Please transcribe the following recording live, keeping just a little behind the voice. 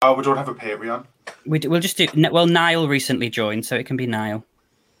Oh, we don't have a Patreon. We'll just do. Well, Niall recently joined, so it can be Niall.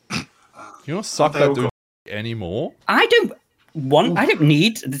 You don't suck that dude anymore. I don't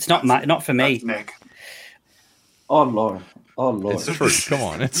need. It's not for me. That's Nick. Oh Lord. It's true. Come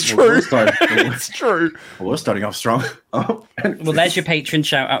on, it's true. It's true. We're starting off strong. Well, there's your patron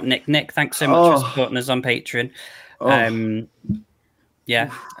shout out, Nick. Nick, thanks so much for supporting us on Patreon.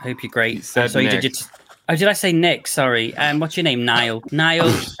 Yeah, I hope you're great. Did I say Nick? Sorry. What's your name? Niall. Niall,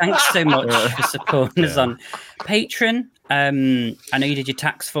 thanks so much for supporting us on Patreon. I know you did your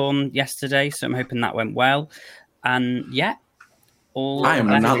tax form yesterday, so I'm hoping that went well. And yeah, I am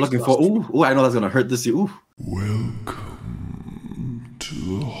not looking for. Ooh, I know that's gonna hurt this year. Ooh. Welcome to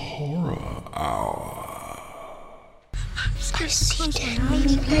the Horror Hour.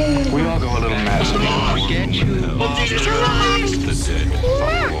 We all go a little mad.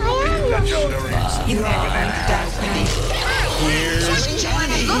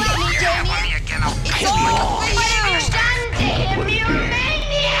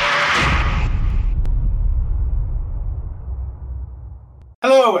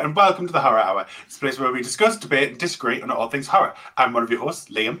 Hello and welcome to the Horror Hour. It's a place where we discuss, debate, and disagree on all things horror. I'm one of your hosts,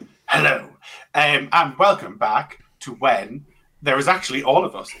 Liam. Hello. And welcome back to when there is actually all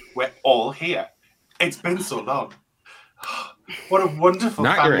of us. We're all here. It's been so long. What a wonderful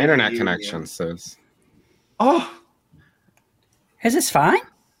Not your internet reunion. connection, sis. Oh, is this fine?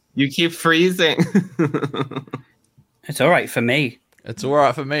 You keep freezing. It's all right for me. It's all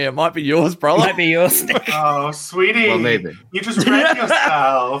right for me. It might be yours, brother. It might be yours, Nick. Oh, sweetie. Well, maybe. You just read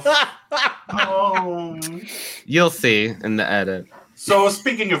yourself. Oh. You'll see in the edit. So,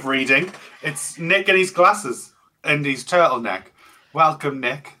 speaking of reading, it's Nick and his glasses and his turtleneck. Welcome,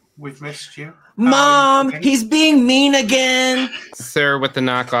 Nick. We've missed you. Mom, he's being mean again. Sir, with the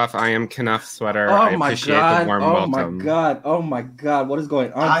knockoff I Am Knuff sweater, Oh I my appreciate god. the warm Oh welcome. my god. Oh my god. What is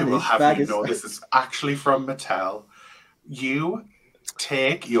going on I today? will have you know this is actually from Mattel. You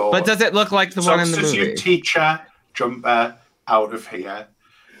take your But does it look like the one in the substitute movie? teacher jumper out of here.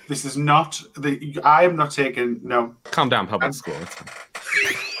 This is not the. I am not taking. No. Calm down, public school.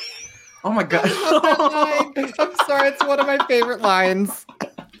 Oh my god. I'm sorry, it's one of my favorite lines.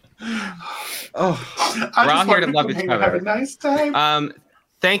 Oh, I We're all just here want to love each hang and other. Have a nice time.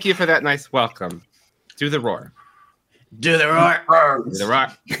 Thank you for that nice welcome. Do the roar. do the roar. Do the roar.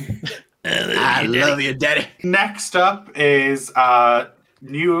 I love you, daddy. Next up is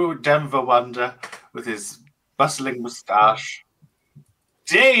new Denver wonder with his bustling mustache,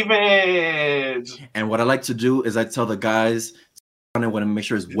 David. And what I like to do is I tell the guys on it when I make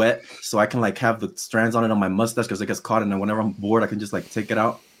sure it's wet, so I can like have the strands on it on my mustache because it gets caught, and then whenever I'm bored, I can just like take it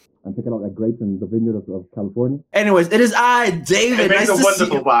out and pick it out like grapes in the vineyard of California. Anyways, it is I, David. It makes Nice a to see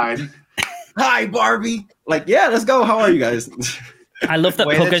wonderful you. wine. Hi, Barbie. Like, yeah, let's go. How are you guys? I love that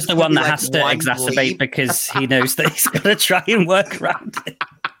Wait, Pugger's that's the one that like has to one exacerbate bleep. because he knows that he's going to try and work around it.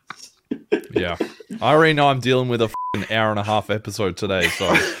 Yeah. I already know I'm dealing with a f***ing hour and a half episode today,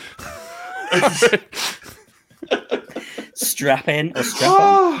 so. Strap in or strap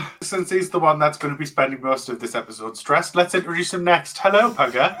on. Since he's the one that's going to be spending most of this episode stressed, let's introduce him next. Hello,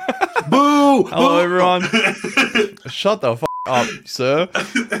 Pugger. Boo! Hello, everyone. Shut the f*** up, sir.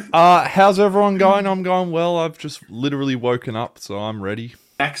 How's everyone going? I'm going well. I've just literally woken up, so I'm ready.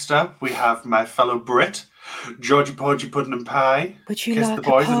 Next up, we have my fellow Brit, Georgie Porgy Pudding and Pie. Would you Kissed like the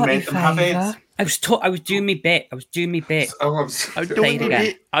boys a and party made them have favour? AIDS. I was doing me bit. Oh, I'm sorry. Say it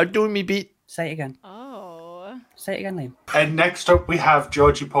again. I'm doing me bit. Say it again. Oh. Say it again, Liam. And next up, we have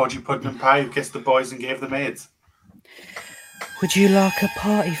Georgie Porgy Pudding and Pie, who kissed the boys and gave them AIDS. Would you like a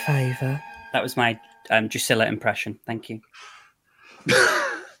party favour? That was my Drusilla impression. Thank you.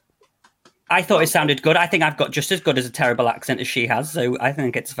 I thought it sounded good. I think I've got just as good as a terrible accent as she has, so I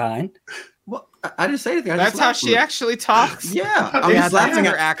think it's fine. Well, I didn't say anything. I That's just how laughed she at it. actually talks. Yeah, I'm just laughing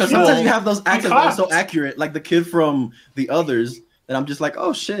at actual. because sometimes you have those accents that are so clapped. accurate, like the kid from The Others, and I'm just like,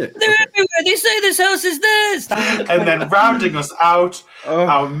 oh shit. They're everywhere. They say this house is theirs. And then rounding us out, Oh.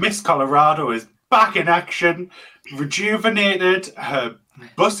 our Miss Colorado is back in action, rejuvenated. Her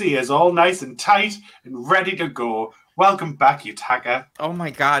bussy is all nice and tight and ready to go. Welcome back, you tagger. Oh my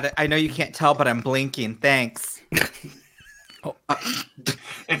god, I know you can't tell, but I'm blinking. Thanks.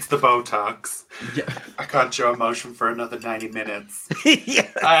 It's the Botox. Yeah. I can't show emotion for another 90 minutes.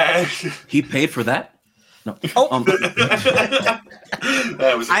 Yeah. He paid for that? No. Oh. That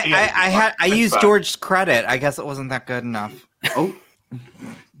was I used Fine. George's credit. I guess it wasn't that good enough. Oh.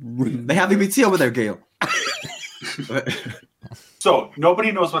 They have EBT over there, Gail. So,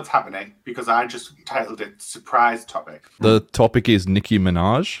 nobody knows what's happening because I just titled it Surprise Topic. The topic is Nicki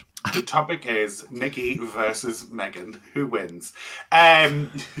Minaj. The topic is Nikki versus Megan. Who wins?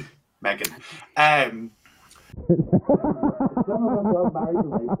 Megan.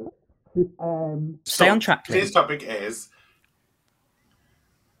 Stay on track, Liam. Today's topic is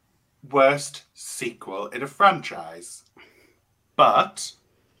worst sequel in a franchise. But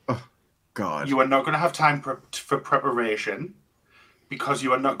God, you are not going to have time for preparation because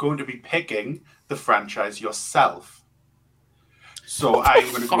you are not going to be picking the franchise yourself. So I'm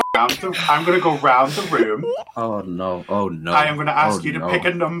going to go round the room. Oh no! Oh no! I am going to ask you to pick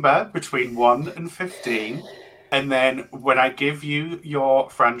a number between 1 and 15. And then when I give you your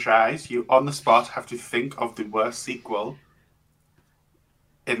franchise, you on the spot have to think of the worst sequel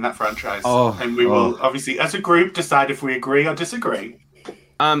in that franchise. And we will obviously, as a group, decide if we agree or disagree.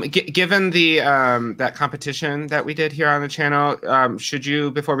 Given the that competition that we did here on the channel, should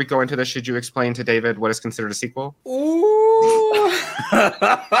you, before we go into this, should you explain to David what is considered a sequel? Ooh.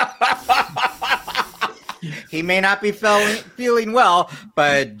 He may not be feeling well,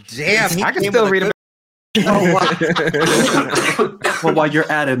 but damn, I can still read a bit. Well, while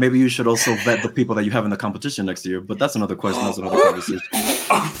you're at it, maybe you should also vet the people that you have in the competition next year. But that's another question. That's another conversation.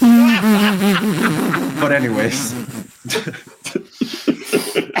 But anyways,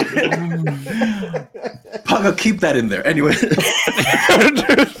 Paga, keep that in there. Anyway.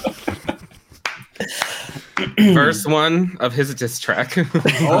 Verse 1 of his diss track.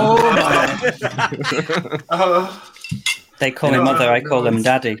 They call him mother, I call him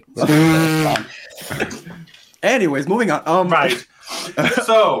daddy. Anyways, moving on. Right.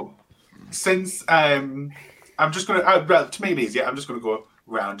 So, since I'm just going to, to make it easier, I'm just going to go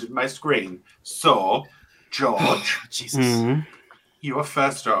round in my screen. So, George, Jesus, you are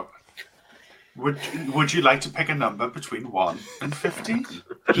first up. Would you like to pick a number between 1 and 15?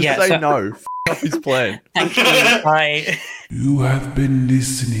 Just say no. F his plan. Thank you. Hi. You have been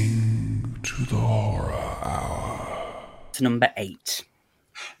listening to the Horror Hour. To number 8.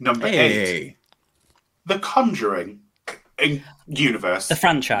 Number 8. The Conjuring universe. The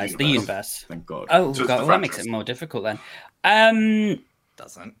franchise, the universe. Thank God. Oh, So God, the that makes it franchise. more difficult then.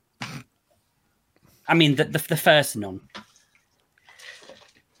 Doesn't. I mean, the first Nun.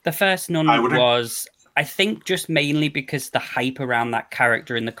 The first Nun was, I think, just mainly because the hype around that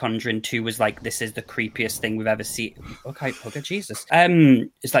character in The Conjuring 2 was like, this is the creepiest thing we've ever seen. Okay, Jesus.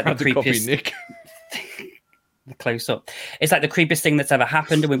 It's like the creepiest. Nick. The close up. It's like the creepiest thing that's ever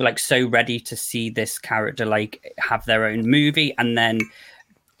happened, and we were like so ready to see this character like have their own movie, and then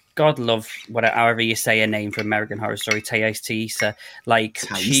God love whatever, however you say her name for American Horror Story, Thaisa. Like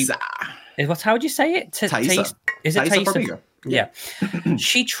Thaisa. How would you say it? Thaisa. Is it Thaisa? Yeah.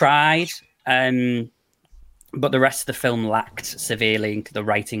 She tried, but the rest of the film lacked severely. The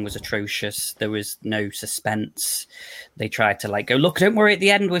writing was atrocious. There was no suspense. They tried to like go, look, don't worry, at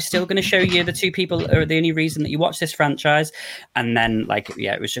the end, we're still going to show you the two people are the only reason that you watch this franchise. And then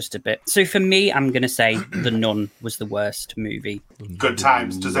it was just a bit. So for me, I'm going to say The Nun was the worst movie. Good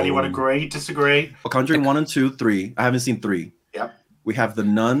times. Does anyone agree, disagree? Conjuring 1 and 2, 3. I haven't seen 3. Yep. We have The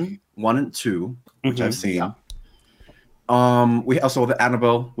Nun 1 and 2, which I've seen. Yeah. We also, the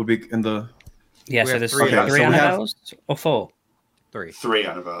Annabelle would be in the... Yeah, so there's 3 so we Annabelles or 4? 3. 3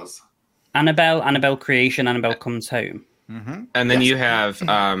 Annabelles. Annabelle Creation, Annabelle Comes Home. Mm-hmm. And then you have,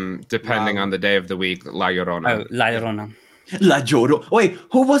 depending on the day of the week, La Llorona. Oh, La Llorona. La Llorona. Wait,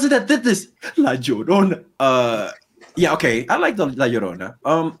 who was it that did this? La Llorona. Yeah, okay. I like the La Llorona.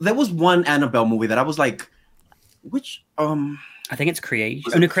 There was one Annabelle movie that I was like, which I think it's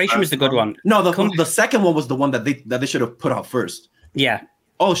Creation. Oh, no, Creation was the good one. No, the second one was the one that they should have put out first. Yeah.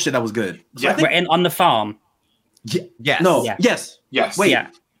 Oh shit, that was good. So Yeah. We're on the farm. Yeah. Yes. No. Yeah. Yes. Yes. Wait. Yeah.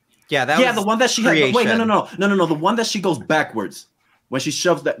 Yeah, that was the one that she had. Wait, Creation. no. The one that she goes backwards when she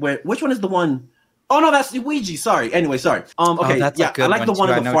shoves that. Which one is the one? Oh no, that's Ouija. Sorry. Anyway, sorry. Okay. that's a yeah, good I like the one, one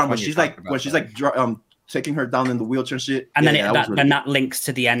too. on the I know farm which when she's like taking her down in the wheelchair and shit. And then that links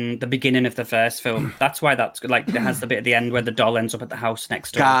to the beginning of the first film. That's why that's like it has the bit at the end where the doll ends up at the house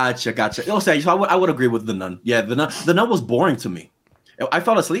next door. Gotcha. Okay, so I would agree with the Nun. Yeah, the Nun was boring to me. I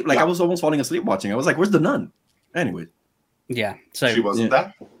fell asleep. I was almost falling asleep watching. I was like, "Where's the Nun?" Anyway. Yeah. So She wasn't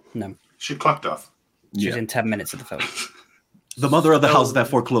there? No. She clocked off. She was in 10 minutes of the film. The mother of the house that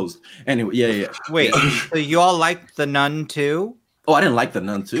foreclosed. Anyway, yeah. Wait, so you all liked The Nun too? Oh, I didn't like the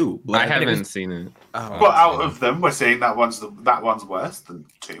Nun too. I haven't seen it. Oh, But out of them, we're saying that one's worse than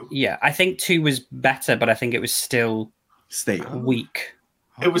 2. Yeah, I think 2 was better, but I think it was still Stale. weak.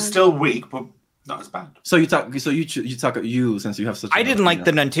 It was still weak, but not as bad. So you talk since you have such. I didn't like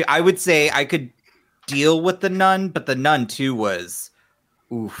The Nun 2. I would say I could deal with The Nun, but The Nun 2 was,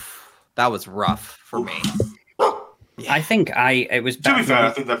 oof, that was rough for me. I think it was. To be fair, I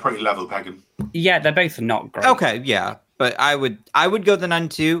think they're pretty level pegging. Yeah, they're both not great. Okay, yeah, but I would go the Nun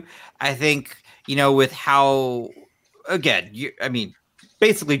too. I think with how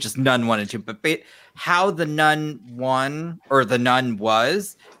basically just Nun 1 and 2, but how the Nun 1 or the Nun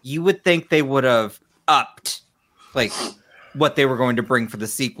was, you would think they would have upped like what they were going to bring for the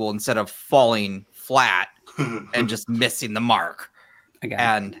sequel instead of falling flat and just missing the mark. Again.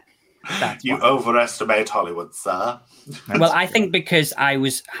 And that's you overestimate Hollywood, sir. Well, I think because I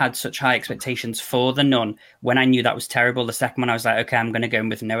had such high expectations for The Nun, when I knew that was terrible, the second one I was like, okay, I'm going to go in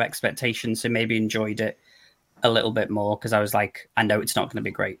with no expectations, so maybe enjoyed it a little bit more because I was like, I know it's not going to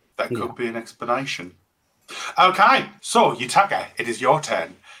be great. That could be an explanation. Okay, so Yutaka, it is your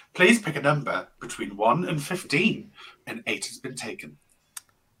turn. Please pick a number between 1 and 15, and 8 has been taken.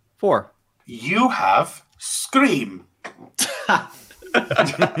 4. You have Scream.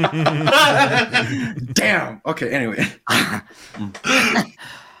 Damn. Okay. Anyway.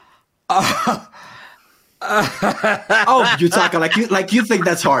 Yutaka, like you think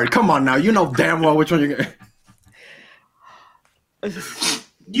that's hard? Come on now. You know damn well which one you're gonna.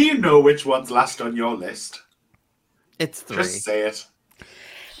 You know which one's last on your list. It's 3. Just say it.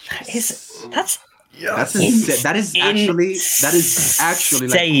 That's insane. That is actually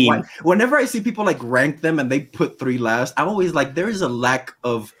like whenever I see people like rank them and they put 3 last, I'm always like, there is a lack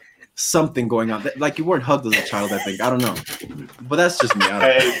of something going on. Like you weren't hugged as a child, I think. I don't know, but that's just me.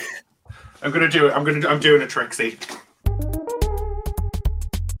 I'm gonna do it. I'm doing a Trixie.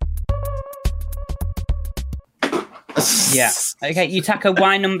 Yeah. Okay, Yutaka,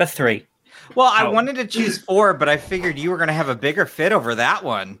 why number 3? Well, I wanted to choose 4, but I figured you were going to have a bigger fit over that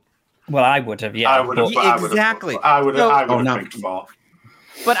one. Well, I would have, yeah. I would have. Exactly. I would have picked 4.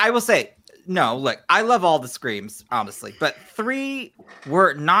 But I will say, no, look, I love all the Screams, honestly. But 3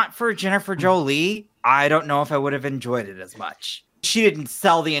 were not for Jennifer Jolie. I don't know if I would have enjoyed it as much. She didn't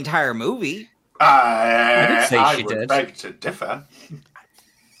sell the entire movie. I didn't say she did. Beg to differ.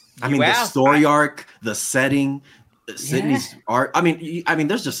 I mean, the story arc, the setting, Sydney's art. I mean,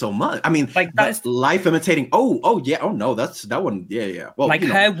 there's just so much. I mean, like that's life imitating. Oh yeah. Oh no, that's that one. Yeah. Well, like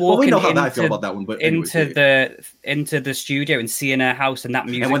her walking we know how I feel about that one. But into the studio and seeing her house and that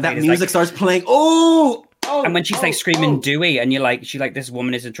music. And when that music starts playing, and when she's like screaming Dewey, and you're like, this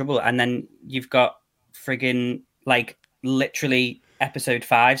woman is in trouble, and then you've got friggin' like literally episode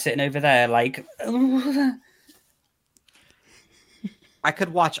 5 sitting over there, like. I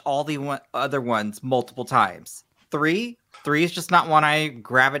could watch all the other ones multiple times. 3 is just not one I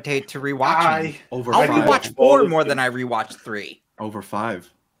gravitate to rewatching. I'll rewatch 4 more than I rewatch 3. Over 5.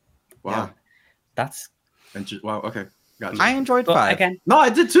 Wow. Yeah. That's wow. Okay. Gotcha. I enjoyed 5 again. No, I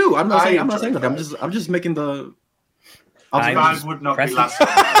did too. I'm not saying that. I'm just making the. 5 would not be last.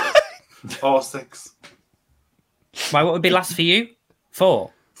 Or 6. Why? What would be last for you?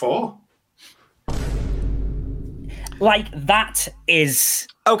 4. 4. Like that is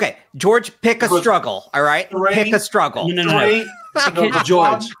okay. George, pick a struggle. All right, pick a struggle. No.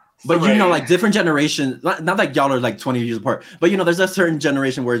 George, but like different generations. Not like y'all are like 20 years apart, but there's a certain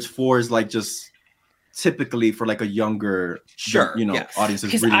generation where it's 4 is like just typically for like a younger,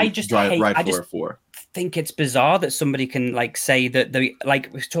 audiences really right for 4. Think it's bizarre that somebody can like say that they like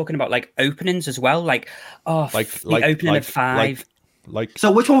we're talking about like openings as well, like the opening of 5.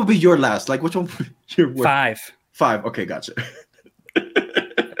 So which one would be your last? Like which one? 5. 5. Okay, gotcha.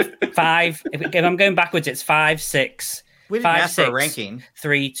 5. If I'm going backwards, it's 5, 6. We didn't 5, ask 6, for a ranking.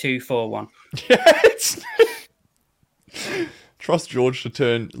 3, 2, 4, 1. Trust George to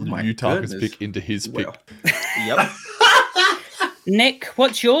turn Yutaka's pick into his pick. Yep. Nick,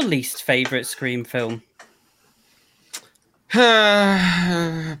 what's your least favorite Scream film?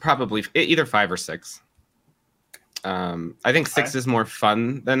 Probably either 5 or 6. I think 6 is more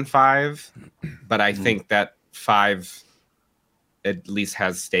fun than 5, but I think that 5 at least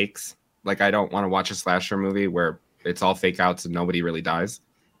has stakes. Like, I don't want to watch a slasher movie where it's all fake outs and nobody really dies.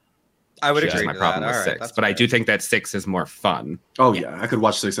 I would agree. That's my problem with 6, but I do think that 6 is more fun. Oh yeah, I could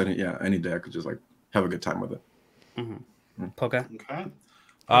watch 6 any day. I could just like have a good time with it. Pogger.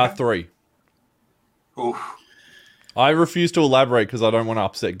 Okay. 3. Oof. I refuse to elaborate because I don't want to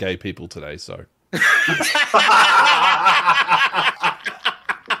upset gay people today. So.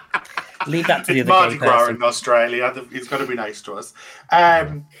 Leave that to the other Mardi gay Gras person. in Australia. He's got to be nice to us.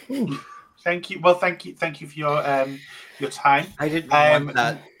 Thank you. Well, thank you for your time. I didn't want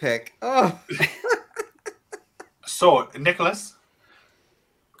that pick. Oh. So, Nicholas,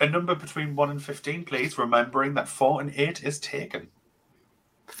 a number between 1 and 15, please. Remembering that 4 and 8 is taken.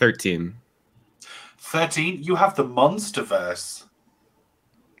 13. 13. You have the Monsterverse.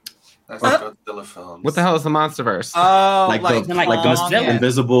 That's the Godzilla films. What the hell is the MonsterVerse? Oh, like the Godzilla.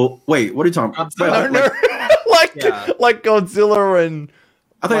 invisible. Wait, what are you talking about? Godzilla. Like Godzilla and.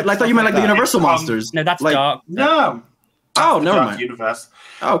 I thought you meant like the Universal monsters. No, that's like, dark. No. Oh, The never Dark mind. Universe.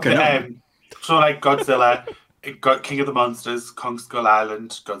 Oh, okay. never mind. So like Godzilla, King of the Monsters, Kong Skull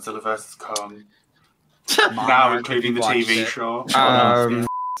Island, Godzilla vs Kong. Now including the TV show.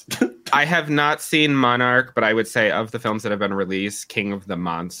 I have not seen Monarch, but I would say of the films that have been released, King of the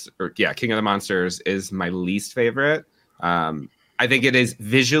Monsters is my least favorite. I think it is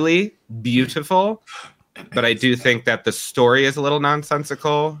visually beautiful, but I do think that the story is a little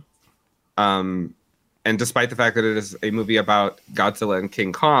nonsensical. And despite the fact that it is a movie about Godzilla and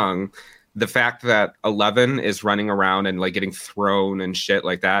King Kong, the fact that 11 is running around and like getting thrown and shit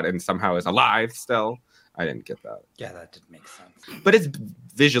like that and somehow is alive still, I didn't get that. Yeah, that didn't make sense. But it's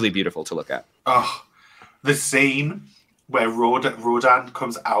visually beautiful to look at. Oh, the scene where Rodan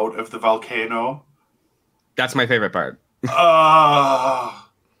comes out of the volcano. That's my favorite part. Oh,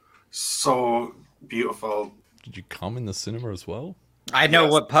 so beautiful. Did you come in the cinema as well? I know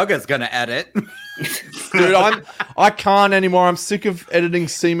what Pugga's gonna edit. Dude, I can't anymore. I'm sick of editing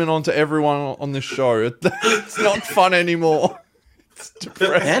semen onto everyone on this show. It's not fun anymore. It's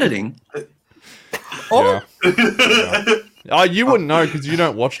depressing. Editing. Yeah. Oh, you wouldn't know because you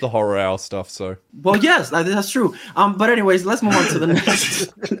don't watch the horror hour stuff. So, Well, yes, that's true. But anyways, let's move on to the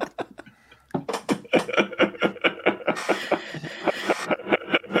next.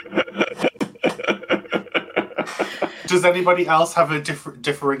 Does anybody else have a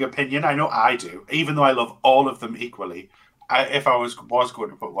differing opinion? I know I do. Even though I love all of them equally, if I was going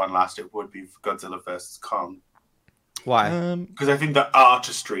to put one last, it would be Godzilla vs Kong. Why? Because I think the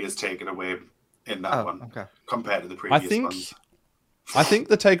artistry is taken away in that one compared to the previous ones. I think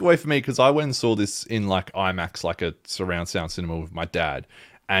the takeaway for me, because I went and saw this in like IMAX, like a surround sound cinema with my dad,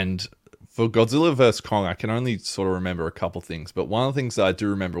 and for Godzilla vs. Kong, I can only sort of remember a couple things, but one of the things that I do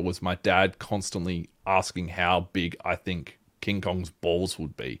remember was my dad constantly asking how big I think King Kong's balls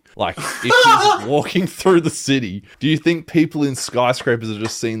would be. Like, if he's walking through the city, do you think people in skyscrapers are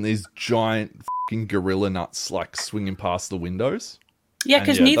just seeing these giant fucking gorilla nuts like swinging past the windows? Yeah,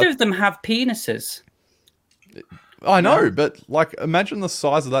 because neither of them have penises. I know, but like, imagine the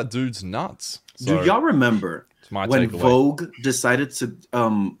size of that dude's nuts. So, do y'all remember when takeaway. Vogue decided to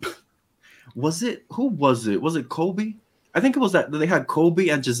was it Kobe? I think it was that they had Kobe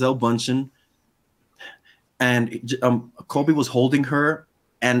and Giselle Bundchen, and Kobe was holding her,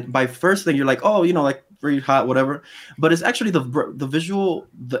 and by first thing you're like, oh, you know, like very hot, whatever, but it's actually the visual,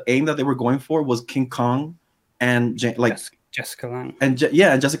 the aim that they were going for was King Kong and Jessica Lange. And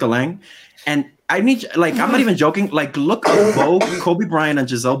Jessica Lange. And I need, like, I'm not even joking. Like, look at Vogue, Kobe Bryant and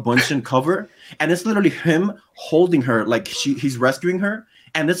Giselle Bundchen cover, and it's literally him holding her, like he's rescuing her,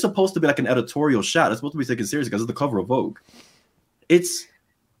 and it's supposed to be like an editorial shot. It's supposed to be taken seriously because it's the cover of Vogue.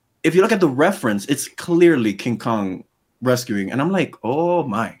 If you look at the reference, it's clearly King Kong rescuing, and I'm like, oh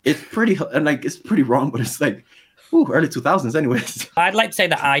my, it's pretty wrong, but it's like, ooh, early 2000s, anyways. I'd like to say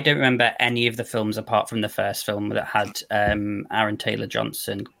that I don't remember any of the films apart from the first film that had Aaron Taylor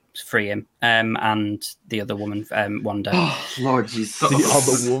Johnson free him and the other woman, Wanda. Oh, Lord Jesus. The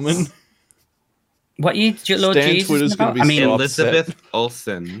other woman? What Lord Stan Jesus? Twitter's gonna be I mean, so Elizabeth upset.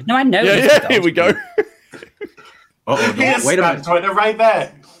 Olsen. No, I know. Yeah, here we go. Wait a minute. Twitter right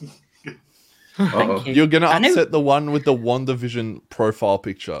there. Thank you. You're going to upset the one with the WandaVision profile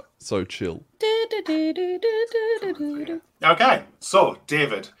picture. So chill. Okay, so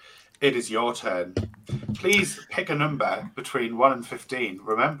David, it is your turn. Please pick a number between 1 and 15,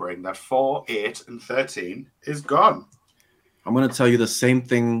 remembering that 4, 8, and 13 is gone. I'm going to tell you the same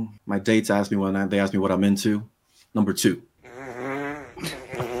thing my dates ask me when they ask me what I'm into. Number 2.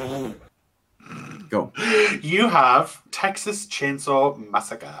 Go. You have Texas Chainsaw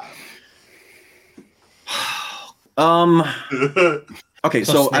Massacre. Okay,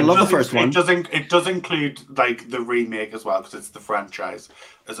 so I love the first one. It does include like the remake as well because it's the franchise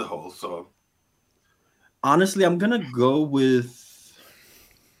as a whole. So honestly, I'm gonna go with.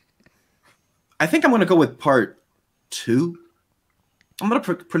 I think I'm gonna go with part 2. I'm not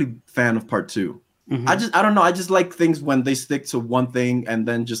a pretty fan of part 2. Mm-hmm. I don't know. I just like things when they stick to one thing and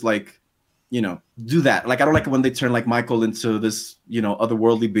then just like, you know, do that. Like I don't like it when they turn like Michael into this, you know,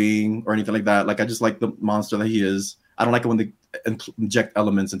 otherworldly being or anything like that. Like I just like the monster that he is. I don't like it when they inject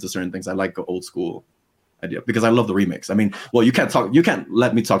elements into certain things. I like the old school idea because I love the remakes. I mean, well, you can't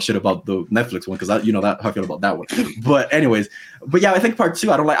let me talk shit about the Netflix one because you know that how I feel about that one. But anyways, yeah, I think part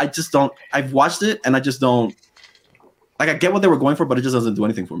 2. I've watched it and I just don't like. I get what they were going for, but it just doesn't do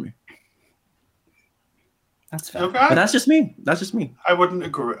anything for me. That's fair. Okay. But that's just me. That's just me. I wouldn't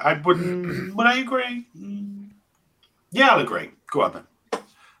agree. I wouldn't. Would I agree? Yeah, I'll agree. Go on then.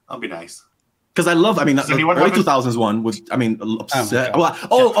 I'll be nice. Because I love, I mean, the anyone early have a- 2000s one was, I mean, upset. God.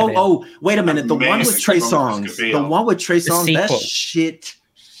 Oh, wait a minute. The one with Amazing Trey from Songz. Scaville. The one with Trey Songz, that sequel. shit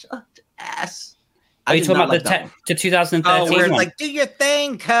sucked ass. Are you did talking not about like the that one. the 2013 Oh, where it's one? like, do your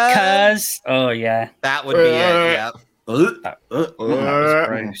thing, cuz. Cuz. Oh yeah. That would be it. Yeah.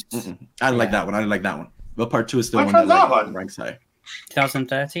 Gross. I didn't like that one. I didn't like that one. But part 2 is still Which one that one's that like, one? ranks high.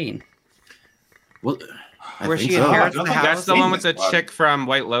 2013. Well, I Where think she so. inherits I the don't think house. That's the one with the One. chick from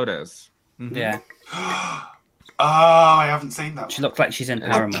White Lotus. Yeah. Oh, I haven't seen that She one. looks like she's in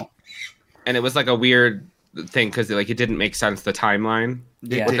Paramore. And it was like a weird thing because like it didn't make sense, the timeline.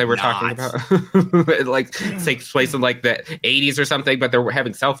 Yeah. What they were talking about. It like takes place in like the 80s or something, but they're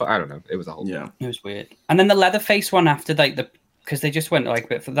having cell phone. I don't know. It was a whole Yeah. It was weird. And then the Leatherface one after like because they just went like,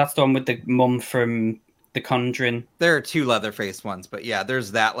 but that's the one with the mum from The Conjuring, There are 2 Leatherface ones, but yeah,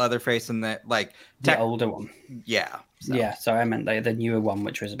 there's that Leatherface and the like. the older one. Yeah. So. Yeah, so I meant the newer one,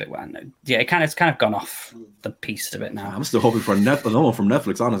 which was a bit well known. Yeah, it's kind of gone off the piece a bit now. I'm still hoping for another one from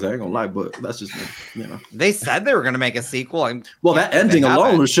Netflix, honestly. I ain't gonna lie, but that's just me, you know. They said they were going to make a sequel. Well, that ending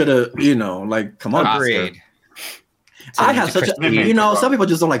alone should have, you know, like, come on. Agreed. I have such a, They made you know, it some people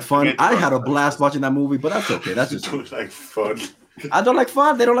just don't like They fun. made it I had a wrong. blast watching that movie, but that's okay. That's just me. It's like fun. I don't like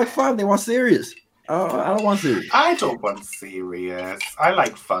fun. They don't like fun. They want serious. I don't want serious. I don't want serious. I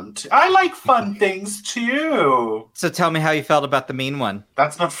like fun. I like fun things too. So tell me how you felt about the mean one.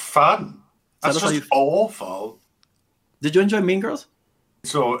 That's not fun. That's Tell us how just you- awful. Did you enjoy Mean Girls?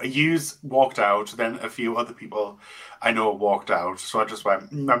 So Hughes walked out, then a few other people I know walked out. So I just went,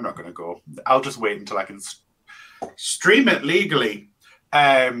 I'm not going to go. I'll just wait until I can stream it legally.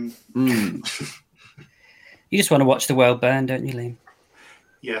 You just want to watch the world burn, don't you, Liam?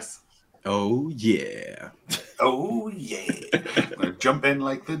 Yes. Oh, yeah. Oh, yeah. I'm going to jump in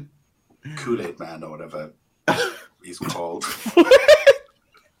like the Kool-Aid Man or whatever he's called.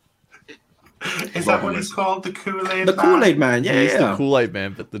 Is that what he's called? The Kool-Aid The Man? Kool-Aid Man. Yeah, He's the yeah. Kool-Aid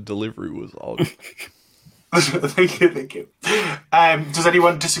Man, but the delivery was odd. Thank you. Does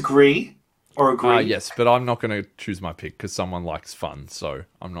anyone disagree or agree? Yes, but I'm not going to choose my pick because someone likes fun, so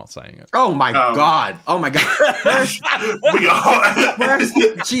I'm not saying it. Oh, my God. Oh, my God. We are. First,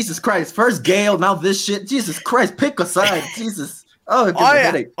 Jesus Christ. First Gale, now this shit. Jesus Christ. Pick a side. Jesus. Oh, it gives me a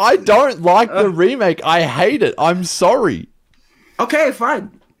headache. I don't like the remake. I hate it. I'm sorry. Okay,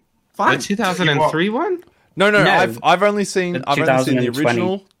 fine. The 2003 one? No. No. I've only seen the 2020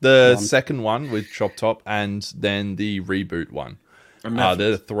 original, the one. second one with Chop Top, and then the reboot one. They're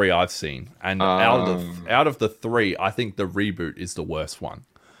the 3 I've seen, and out of the 3, I think the reboot is the worst one.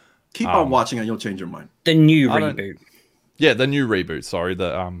 Keep on watching and you'll change your mind. The new I don't- reboot. Yeah, the new reboot. Sorry, the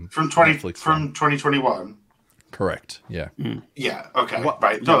from Netflix one. 2021. Correct. Yeah. Yeah. Okay. What-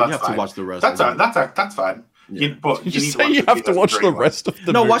 Right. yeah, No, you that's have to fine. watch the rest. That's fine. Yeah. But You need say you the have to watch the 2003 one. rest of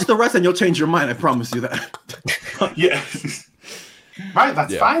the No, movie. watch the rest and you'll change your mind. I promise you that. Yeah. Right.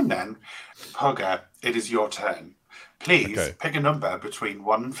 That's Yeah. fine then. Pogger, it is your turn. Please Okay. pick a number between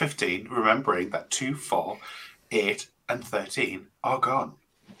 1 and 15, remembering that 2, 4, 8, and 13 are gone.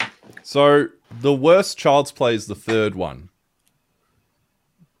 So the worst Child's Play is the 3rd one.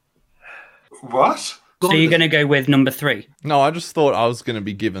 What? So you're going to go with number 3? No, I just thought I was going to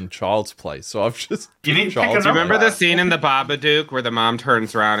be given Child's Play, so I've just. You need to pick a Child's Do you number. remember the scene in the Babadook where the mom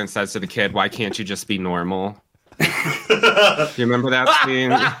turns around and says to the kid, "Why can't you just be normal?" Do you remember that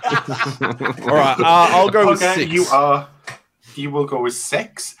scene? All right, I'll go with Okay, 6. you will go with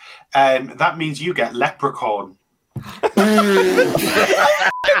 6. That means you get Leprechaun. I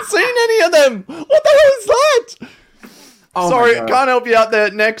haven't seen any of them. What the hell is that? Oh my Sorry, God. can't help you out there.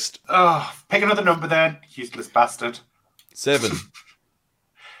 Next. Oh, pick another number then, useless bastard. 7.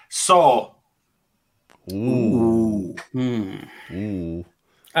 Saw. Ooh. Oh,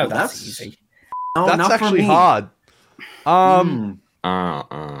 that's that's- easy. No, That's not for actually me. hard. I'm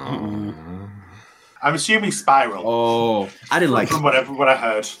assuming Spiral. Oh, I didn't like From it. what I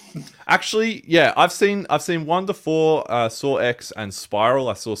heard. Actually, yeah, I've seen 1 to 4, Saw X, and Spiral.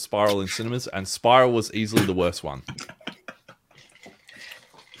 I saw Spiral in cinemas, and Spiral was easily the worst one.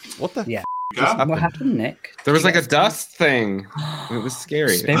 What the? Yeah. Yeah. What happened, Nick? There was like a dust thing. It was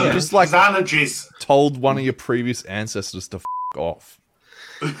scary. Spirit. You just like His allergies. told one of your previous ancestors to f off.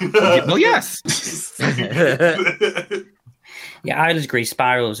 Well, yes. Yeah, I agree.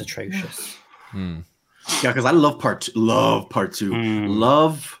 Spiral is atrocious. Yeah, because I love part 2. Love part 2.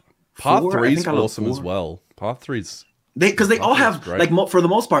 Love Part 4. 3 is I think I love awesome 4. as well. Part 3's Because they all That's have great. like for the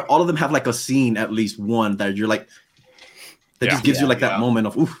most part, all of them have like a scene, at least one that you're like that Yeah. just gives you like that Yeah. moment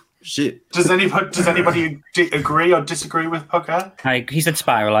of oof. shit. Does anybody agree or disagree with Pucker? He said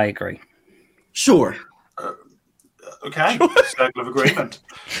Spiral. I agree. Sure. Okay, circle of agreement.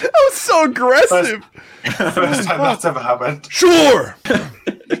 That was so aggressive. First time that's ever happened. Sure.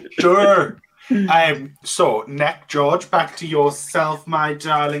 Sure. So, Nick, George, back to yourself, my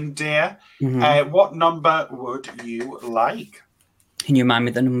darling dear. Mm-hmm. What number would you like? Can you remind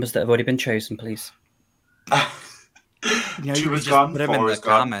me the numbers that have already been chosen, please? 2 is gone, 4 is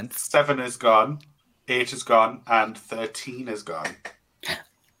gone, 7 is gone, 8 is gone, and 13 is gone.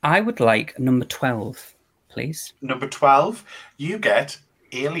 I would like number 12, please. Number 12, you get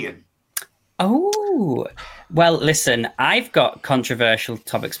Alien. Oh, well, listen, I've got controversial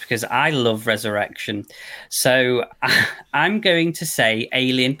topics because I love Resurrection. So I'm going to say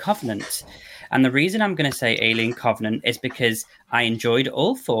Alien Covenant. And the reason I'm going to say Alien Covenant is because I enjoyed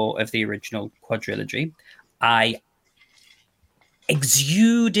all 4 of the original quadrilogy. I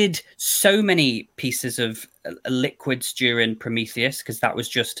exuded so many pieces of liquids during Prometheus because that was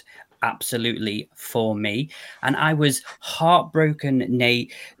just absolutely for me. And I was heartbroken, nay,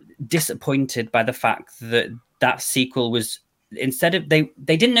 disappointed by the fact that that sequel was, instead of, they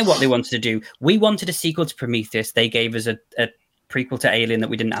didn't know what they wanted to do. We wanted a sequel to Prometheus. They gave us a prequel to Alien that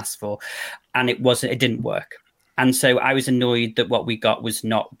we didn't ask for, and it didn't work. And so I was annoyed that what we got was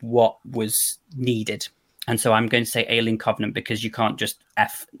not what was needed. And so I'm going to say Alien Covenant because you can't just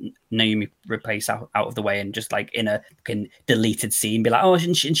Naomi Rapace out of the way and just like in a deleted scene be like, oh,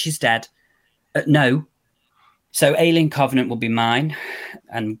 and she's dead. No. So Alien Covenant will be mine,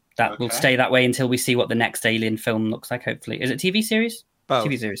 and that will stay that way until we see what the next Alien film looks like, hopefully. Is it TV series? Both.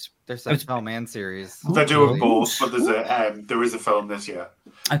 TV series. There's a film and series. They're doing both, but there is a film this year.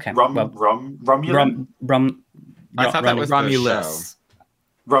 Okay. Romulan? I thought that was Romulus.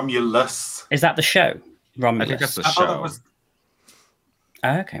 Romulus. Is that the show? Romulus. I think that's the show.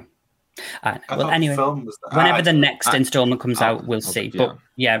 Okay. Well, anyway, film was whenever the next installment comes out, we'll see. But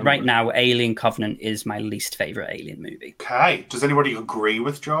right now, Alien Covenant is my least favorite Alien movie. Okay. Does anybody agree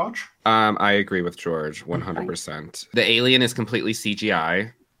with George? I agree with George 100%. The alien is completely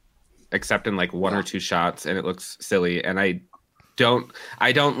CGI, except in like 1 or 2 shots, and it looks silly. And I don't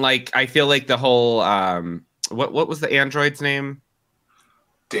like. I feel like the whole what was the android's name?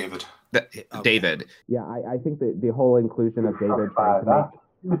 David. David. Yeah, I think the whole inclusion of David trying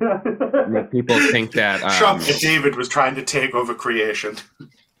to make people think that David was trying to take over creation.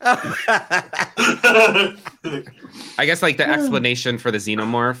 I guess like the explanation for the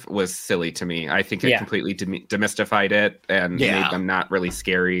xenomorph was silly to me. I think it completely demystified it and made them not really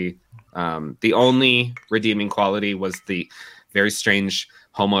scary. The only redeeming quality was the very strange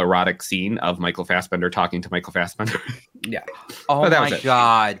homoerotic scene of Michael Fassbender talking to Michael Fassbender. Yeah. Oh my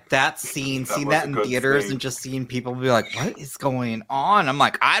God. That scene, seeing that in theaters and just seeing people be like, what is going on? I'm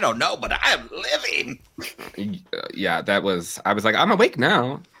like, I don't know, but I am living. Yeah, I was like, I'm awake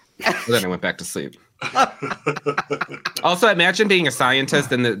now. But then I went back to sleep. Also, imagine being a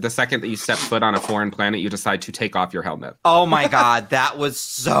scientist and the second that you step foot on a foreign planet, you decide to take off your helmet. Oh my God. That was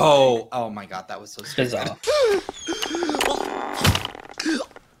so bizarre.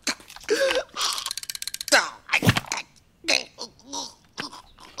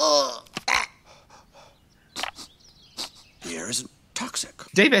 The air isn't toxic.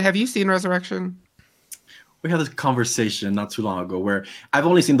 David, have you seen Resurrection? We had this conversation not too long ago where I've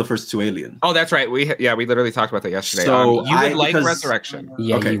only seen the first 2 Alien. Oh, that's right. We literally talked about that yesterday. So you would like Resurrection.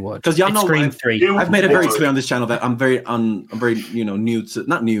 Yeah, you would. Because y'all know Scream 3. I've made it very clear on this channel that I'm very new to,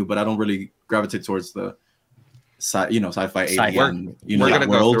 not new, but I don't really gravitate towards the sci-fi alien. We're gonna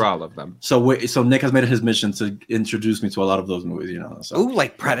go through all of them. So Nick has made it his mission to introduce me to a lot of those movies. So. Ooh,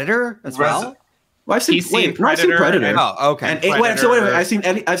 like Predator as well. Well, I've seen Predator. Oh, okay. And wait, I've seen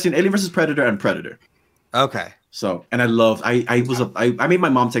Alien vs Predator and Predator. Okay. So, and I loved. I made my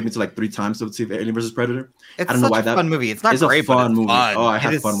mom take me to like 3 times to see Alien vs Predator. I don't know why that fun movie. It's not great, but it's fun. Oh, I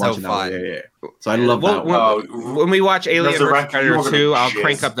had fun watching that. Yeah. So I love that one. When we watch Alien vs Predator 2, I'll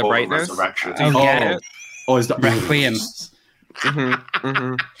crank up the brightness. Oh, is that Requiem?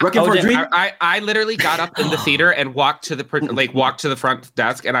 Requiem for a Dream. I literally got up in the theater and walked to the front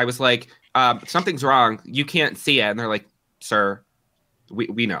desk, and I was like, "Something's wrong. You can't see it." And they're like, "Sir,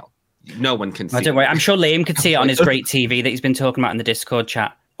 we know. No one can see." Don't worry. I'm sure Liam could see it on his great TV that he's been talking about in the Discord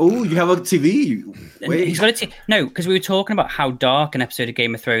chat. Oh, you have a TV? Wait. He's got a TV. No, because we were talking about how dark an episode of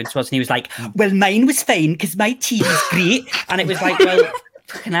Game of Thrones was, and he was like, "Well, mine was fine because my TV's great," and it was like, "Well,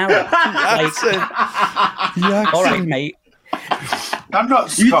 fucking hell." All right, mate. I'm not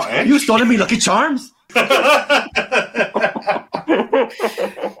Scottish. You stole me Lucky Charms.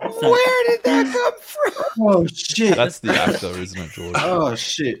 Where did that come from? Oh shit! That's the actor, isn't it, George? Oh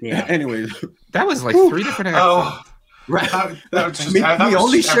shit! Yeah. Anyway, That was like 3 different accents. Oh, right. that was just, Me- that me was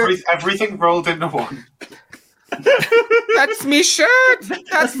only just shirt. everything rolled into one. That's me shirt.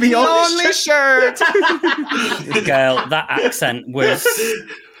 That's me the only only shirt. Girl, that accent was.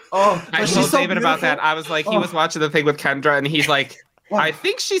 Oh, I but she's told so David about beautiful. that. I was like, he Oh. was watching the thing with Kendra, and he's like, I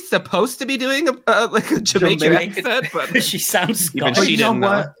think she's supposed to be doing like a Jamaican Jamaican. accent, but She sounds Even Scottish. she You know didn't know.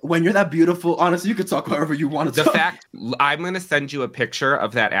 what? When you're that beautiful, honestly, you could talk however you want to the talk. fact I'm gonna send you a picture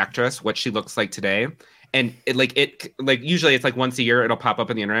of that actress, what she looks like today, and it usually it's like once a year it'll pop up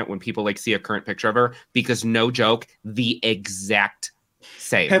on the internet when people like see a current picture of her because no joke, the exact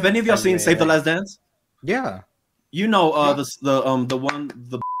same. Have any of y'all seen Save the Last Dance? Yeah. You know, the one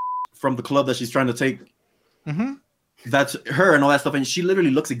from the club that she's trying to take. Mm-hmm. That's her and all that stuff, and she literally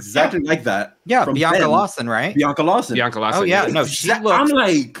looks exactly like that. Yeah, from Bianca Ben. Lawson, right? Bianca Lawson. Bianca Lawson. Oh yeah, no, she I'm looks.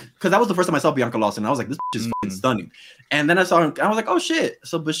 like, because that was the first time I saw Bianca Lawson. I was like, this bitch is fucking stunning. And then I saw her, I was like, oh shit.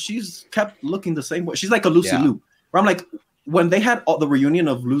 So, but she's kept looking the same way. She's like a Lucy Yeah. Liu. Where I'm like, when they had all the reunion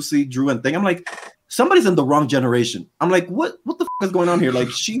of Lucy, Drew, and thing, I'm like, somebody's in the wrong generation. I'm like, what the fuck is going on here? Like,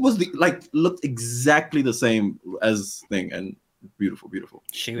 she was looked exactly the same as thing, and beautiful.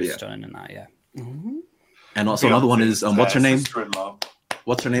 She was Yeah. stunning in that, yeah. And also another one is what's her name? Sister-in-law.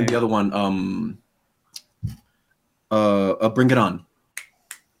 What's her name? The other one, Bring It On,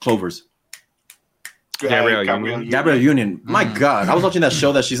 Clovers. Gabrielle Gabrielle Gabrielle Union. My God, I was watching that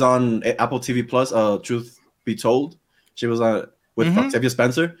show that she's on Apple TV Plus. Truth Be Told, she was on with Octavia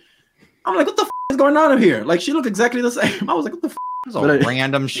Spencer. I'm like, what the is going on here? Like, she looked exactly the same. I was like, what the f? It was a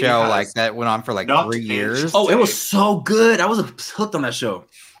random show has like that went on for like not 3 aged. years. Oh, it was so good. I was hooked on that show.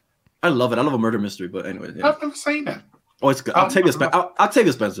 I love it. I love a murder mystery. But anyway, yeah. I've never seen it. Oh, it's good. Octavia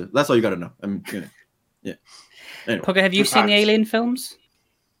Spencer. That's all you got to know. I mean, yeah. Anyway. Pugger, have you seen the Alien films?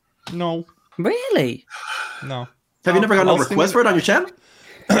 No, Really? no, Have you never got I no was request for it on your channel?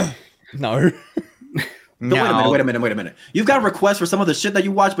 no. No. Wait a minute. You've got a request for some of the shit that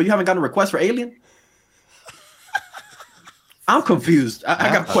you watch, but you haven't gotten a request for Alien? I'm confused.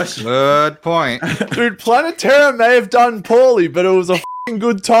 I got questions. Good point. Dude, Planetarium may have done poorly, but it was a f***ing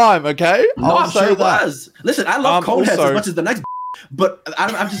good time. Okay, No, I'm sure it was. Listen, I love Coneheads also- as much as the next, but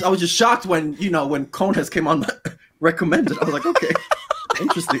I was just shocked when Coneheads came on recommended. I was like, okay,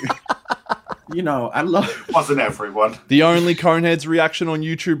 interesting. I love. Wasn't everyone? The only Coneheads reaction on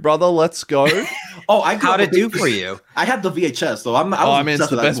YouTube, brother. Let's go. Oh, How'd it do for you? I had the VHS, so I was I mean, it's obsessed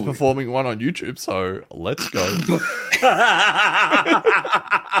the with that best movie. performing one on YouTube, so let's go.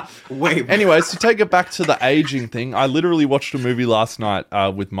 Wait, Anyways, to take it back to the aging thing, I literally watched a movie last night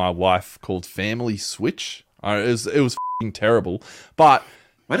with my wife called Family Switch. It was f***ing terrible, but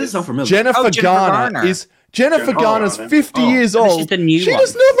why does it sound familiar? Jennifer Jennifer Garner Garner. is Jennifer Garner's Garner. 50 years This is old. the new She one.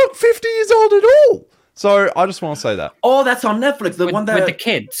 does not look 50 years old at all. So I just want to say that. Oh, that's on Netflix. The one that With the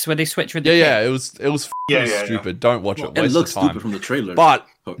kids, where they switch with the Yeah, kids. it was Yeah, f***ing yeah, yeah. stupid. Don't watch it. it Waste looks of time. stupid from the trailer. But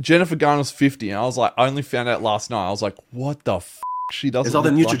Oh. Jennifer Garner's 50, and I was like, I only found out last night. I was like, what the f***? She doesn't. It's all the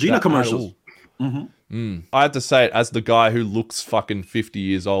look like Neutrogena that at commercials. all. I had to say it as the guy who looks fucking 50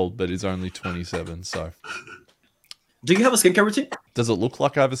 years old, but is only 27. So, Do you have a skincare routine? does it look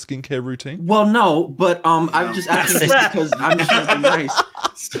like I have a skincare routine? Well, no, but I'm just asking this because I'm just trying to be nice.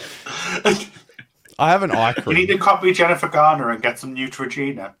 I have an eye You need cream. to copy Jennifer Garner and get some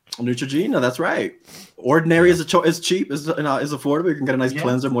Neutrogena. Neutrogena, that's right. Ordinary is cheap, is affordable. You can get a nice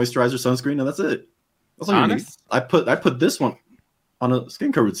cleanser, moisturizer, sunscreen, and that's it. That's all you need. Honest? I put this one on a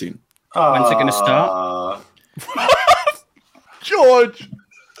skincare routine. When's it gonna start? George,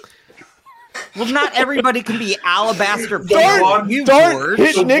 Well, not everybody can be alabaster. don't you, don't George.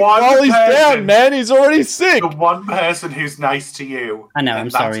 hit The Nick one while he's person- down, man. He's already sick. The one person who's nice to you. I know, and I'm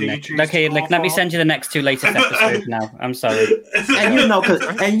that's sorry, who you Nick. choose Okay, to like, go let me for. send you the next two latest episodes now. I'm sorry. And he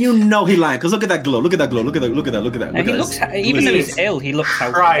lying because look at that glow. Look at that glow. Look at that. Look at that. Look at that. No, Look he at looks, that. even though he's ill, he looks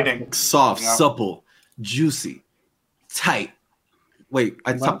healthy. Riding. Soft, Yeah. supple, juicy, tight. Wait,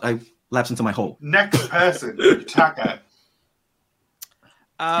 I lapsed into my hole. Next person, Tucker.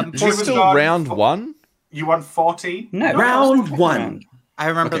 Is She it was still on round for- one? You won 14? No, Round one. I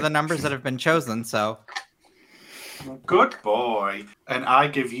remember Okay. the numbers that have been chosen, so Good boy. And I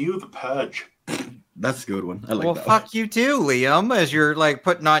give you the purge. That's a good one. I like well, that. fuck you too, Liam. As you're like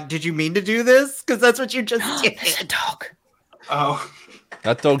putting on, did you mean to do this? Because that's what you just did. It's a dog. Oh.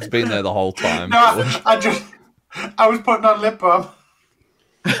 That dog's been there the whole time. No, I was putting on lip balm.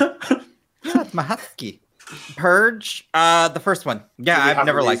 Yeah, it's my husky. Purge, the first one. Yeah, Do we I've have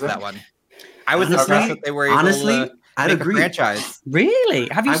never a liked reason? that one. I was Honestly- impressed that they were able honestly, to I'd make agree. a franchise. Really?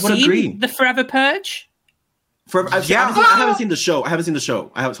 Have you I would seen agree. the Forever Purge? I haven't seen the show.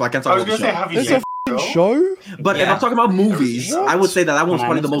 So I can't talk about the show. Have you There's a show? But if I'm talking about movies, I would say that one's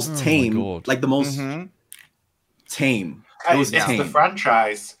probably the most tame. God. Like the most tame. It's the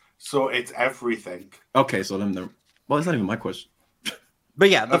franchise, so it's everything. Okay, so then well, it's not even my question. But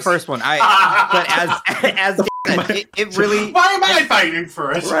yeah, the first one. But as it really. Why am I fighting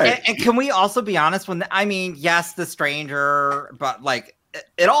for it? Right. And can we also be honest? Yes, the stranger, but like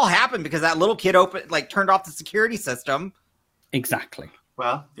it all happened because that little kid turned off the security system. Exactly.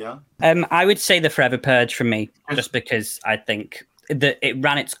 Well, yeah. I would say the Forever Purge from me, just because I think that it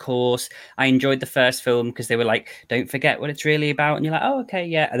ran its course. I enjoyed the first film because they were like, don't forget what it's really about. And you're like, oh, okay,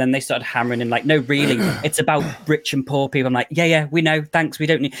 yeah. And then they started hammering and like, no, really, it's about rich and poor people. I'm like, yeah, we know. Thanks. We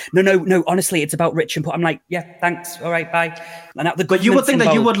don't need. No. Honestly, it's about rich and poor. I'm like, yeah, thanks. All right, bye. And now but you would think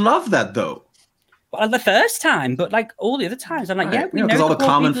that you would love that though. Well, the first time, but like all the other times, I'm like, we know because all the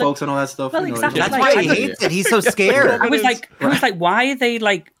common folks and all that stuff. Well, exactly. That's why he hates it. He's so scared. I was like, why are they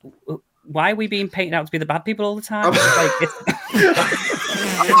like? Why are we being painted out to be the bad people all the time?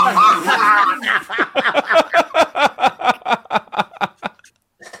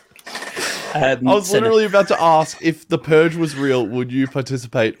 I was literally about to ask if the purge was real, would you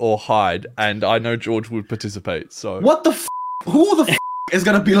participate or hide? And I know George would participate. So what the? Who the? Is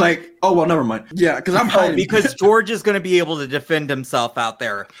gonna be like, oh well, never mind. Yeah, because I'm hiding. Because George is gonna be able to defend himself out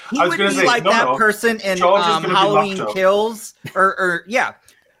there. He would be like that person in Halloween Kills, or yeah.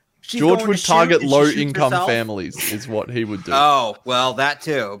 George would target low-income families, is what he would do. Oh well, that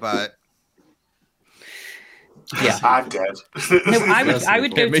too, but yeah, I'm dead. No, I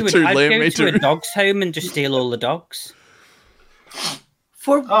would go to a dog's home and just steal all the dogs.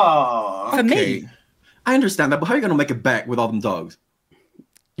 For me, I understand that, but how are you gonna make it back with all them dogs?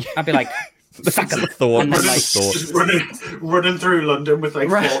 I'd be like, that's a thought. Just running through London with like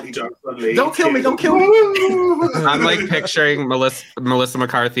 40 dogs on lead. Don't kill me! I'm like picturing Melissa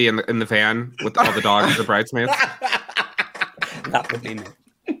McCarthy in the van with all the dogs, the bridesmaids. That would be me.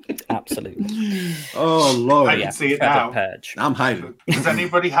 Absolutely. Oh Lord! I can see it now. Purge. I'm hiding. Does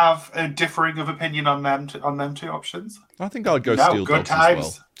anybody have a differing of opinion on them two options? I think I would go steal good dogs times.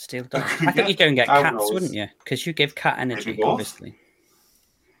 as well. Steal dogs. I think you'd go and get cats, wouldn't you? Because you give cat energy, obviously.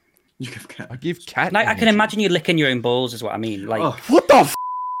 You give cat. I give cat. Like, I can imagine you licking your own balls, is what I mean. Like, what the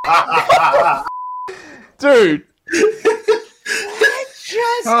dude? What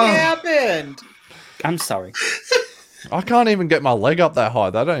just happened? I'm sorry. I can't even get my leg up that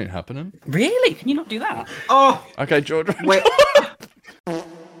high. That ain't happening. Really? Can you not do that? Oh, okay, George. Wait.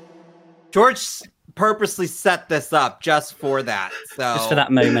 George purposely set this up just for that. So just for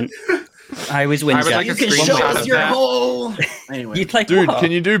that moment. I always win. I would like you a can show screenshot us of your that. hole. Anyway, You'd like, dude, what?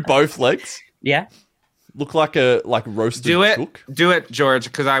 can you do both legs? Yeah. Look like a roasted chook? Do it, George,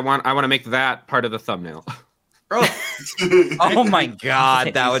 because I want to make that part of the thumbnail. Oh my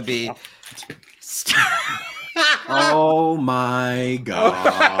god, that would be. Oh my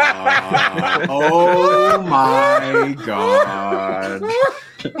god! Oh my god!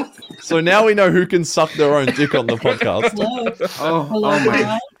 So now we know who can suck their own dick on the podcast. Oh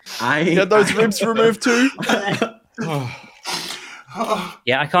my! You had those ribs removed too.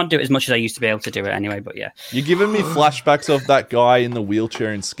 Yeah, I can't do it as much as I used to be able to do it anyway, but yeah. You're giving me flashbacks of that guy in the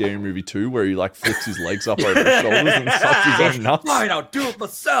wheelchair in Scary Movie 2 where he like flips his legs up over his shoulders and sucks his own nuts. Fine, I'll do it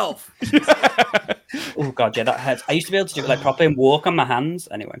myself. Oh god, yeah, that hurts. I used to be able to do it like properly and walk on my hands.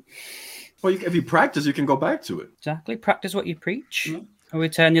 Anyway. Well, if you practice, you can go back to it. Exactly. Practice what you preach. Mm-hmm. I will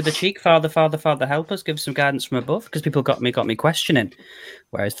turn you the cheek. Father, Father, Father, help us. Give some guidance from above. Because people got me questioning.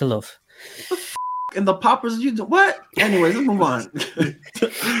 Where's the love? And the poppers, you do what? Anyways, let's move on.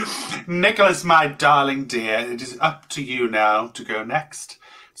 Nicholas, my darling dear, it is up to you now to go next.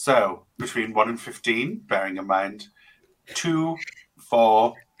 So, between 1 and 15, bearing in mind 2,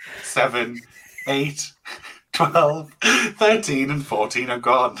 4, 7, 8, 12, 13, and 14 are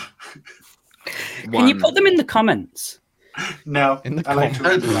gone. Can you put them in the comments? No. In the comments.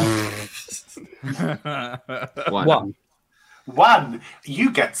 One. 1.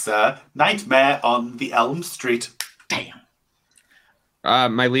 You get, sir, Nightmare on the Elm Street. Damn.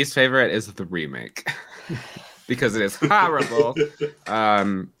 My least favorite is the remake because it is horrible.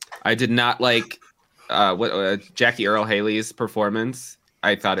 I did not like Jackie Earle Haley's performance.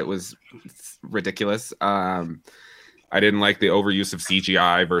 I thought it was ridiculous. I didn't like the overuse of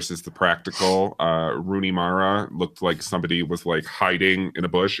CGI versus the practical. Rooney Mara looked like somebody was like hiding in a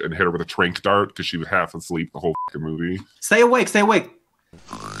bush and hit her with a trank dart because she was half asleep the whole fucking movie. Stay awake, stay awake.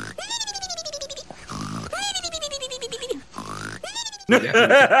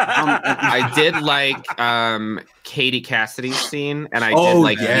 I did like Katie Cassidy's scene, and I did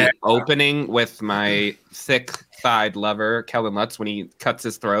like the opening with my thick-thighed lover, Kellen Lutz, when he cuts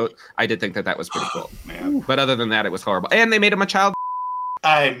his throat. I did think that was pretty cool. Man. But other than that, it was horrible. And they made him a child.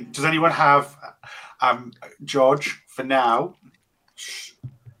 Does anyone have, George, for now,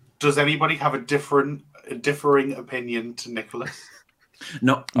 does anybody have a differing opinion to Nicholas?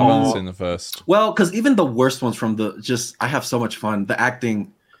 No. I haven't seen the first. Well, because even the worst ones from I have so much fun. The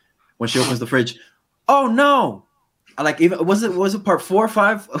acting, when she opens the fridge, oh no! Even was it part 4 or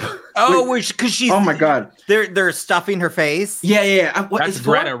 5? Oh, because she's. Oh my god! They're stuffing her face. Yeah. That's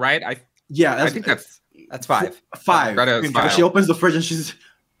Greta, right? I think that's 5. 5. Greta, she opens the fridge and she's,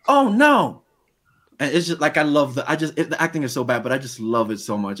 oh no! And it's just like I love the acting is so bad, but I just love it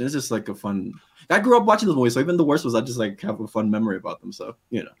so much. And it's just like a fun. I grew up watching those movies, so even the worst was I just like have a fun memory about them. So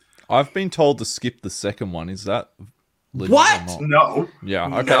I've been told to skip the second one. Is that legit what? Or not? No. Yeah.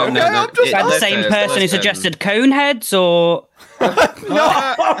 Okay. No, Is that the same person who suggested Coneheads, or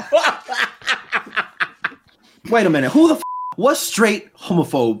no? Wait a minute. Who the what straight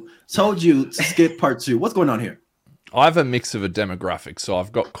homophobe told you to skip part 2? What's going on here? I have a mix of a demographic, so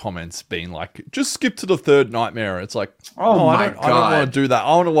I've got comments being like, just skip to the third Nightmare. It's like, I don't want to do that.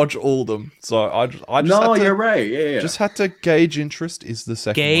 I want to watch all of them. So I just no, you're right. Yeah. Just had to gauge interest. Is the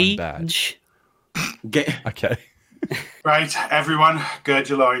second one bad? Okay. Right, everyone, gird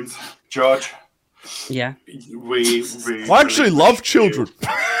your loins. George. Yeah. We I actually love children.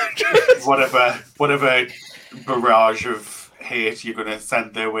 whatever barrage of hate you're gonna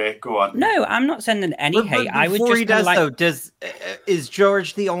send their way. Go on. No, I'm not sending any hate. I would just he does though. Is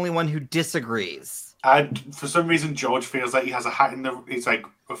George the only one who disagrees? For some reason, George feels like he has a hat in the. He's like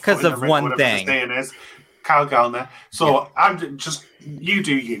because of one thing. Is Kyle Gallner. So I'm just you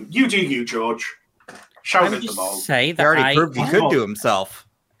do you, George. Shout at them all. Say that he already proved he could do himself.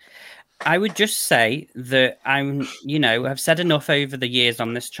 I would just say that I've said enough over the years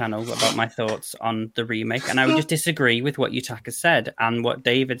on this channel about my thoughts on the remake, and I would just disagree with what Yutaka said and what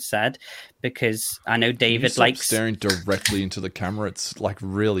David said, because I know David likes staring directly into the camera. It's like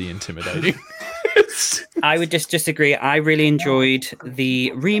really intimidating. I would just disagree. I really enjoyed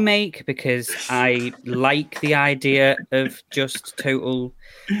the remake because I like the idea of just total,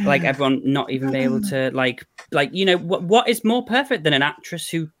 like everyone not even be able to what is more perfect than an actress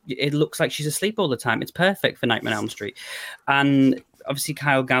who it looks like she's asleep all the time? It's perfect for Nightmare on Elm Street. And obviously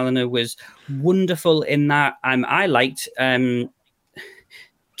Kyle Gallner was wonderful in that. I liked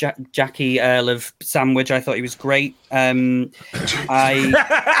Jackie Earl of Sandwich. I thought he was great. Sandwich.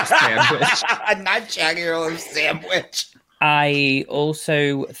 Not Jackie Earl of Sandwich. I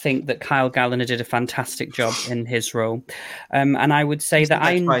also think that Kyle Gallner did a fantastic job in his role. And I would say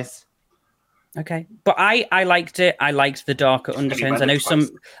that twice. Okay, but I liked it. I liked the darker undertones. I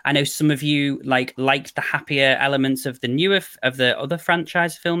know some of you liked the happier elements of the other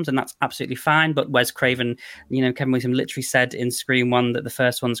franchise films, and that's absolutely fine. But Wes Craven, Kevin Williamson literally said in Scream 1 that the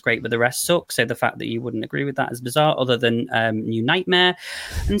first one's great, but the rest suck. So the fact that you wouldn't agree with that is bizarre. Other than New Nightmare,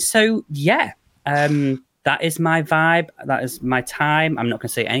 and so that is my vibe. That is my time. I'm not going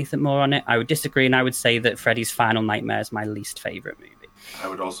to say anything more on it. I would disagree, and I would say that Freddy's Final Nightmare is my least favorite movie. I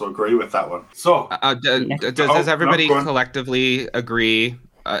would also agree with that one. So, does everybody collectively agree,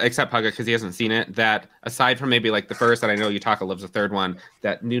 except Pugga because he hasn't seen it, that aside from maybe like the first, and I know Yutaka loves the third one,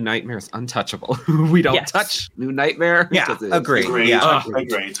 that New Nightmare is untouchable? We don't touch New Nightmare. Yeah, agree.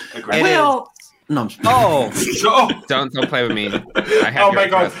 Agreed. Well, no. Don't play with me. Oh my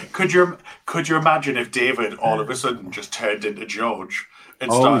god! Could you imagine if David all of a sudden just turned into George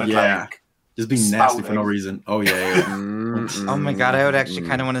and started just being nasty for no reason? Oh yeah. Oh my god, I would actually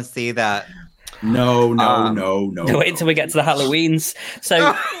kind of want to see that. No. Wait until we get to the Halloweens.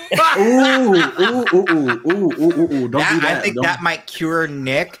 So, don't do that. I think that might cure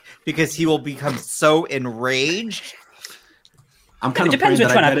Nick because he will become so enraged. It depends which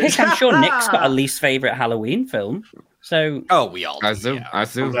one I pick. I'm sure Nick's got a least favorite Halloween film. So, we all do.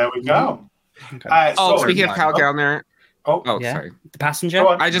 Well, there we go. Okay. Speaking of Kyle Gallner. Sorry. The Passenger?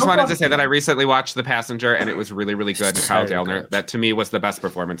 I just wanted to say that I recently watched The Passenger, and it was really, really good. Kyle Gallner, that to me was the best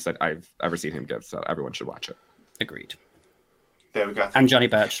performance that I've ever seen him give, so everyone should watch it. Agreed. There we go. And Johnny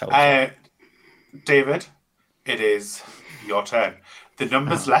Birch. David, it is your turn. The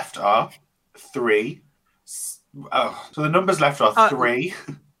numbers left are 3. So the numbers left are 3,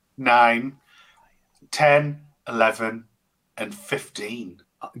 9, 10, 11, and 15.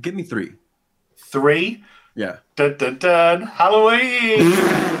 Give me 3. 3? Yeah. Dun, dun, dun. Halloween!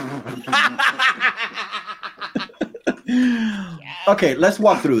 Okay, let's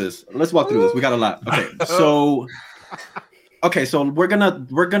walk through this. We got a lot. Okay, so we're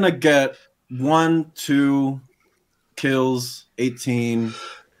gonna get 1, 2, kills, 18.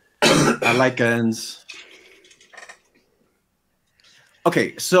 I like ends.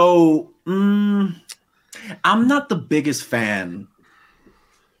 Okay, so I'm not the biggest fan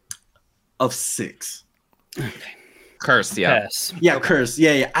of 6. Curse, yeah. Curse. Yeah, Curse.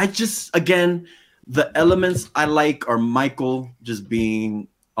 Yeah. I just, again, the elements I like are Michael just being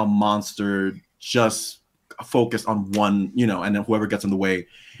a monster, just focused on one, and then whoever gets in the way.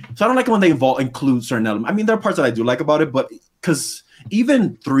 So I don't like it when they include certain elements. I mean, there are parts that I do like about it, but because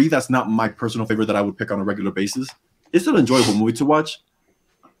even 3, that's not my personal favorite that I would pick on a regular basis. It's still an enjoyable movie to watch.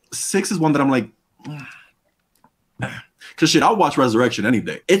 6 is one that I'm like, because shit, I'll watch Resurrection any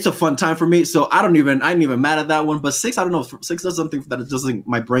day. It's a fun time for me, so I ain't even mad at that one. But 6, I don't know, 6 does something that it doesn't.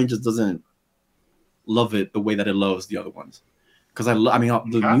 My brain just doesn't love it the way that it loves the other ones. Because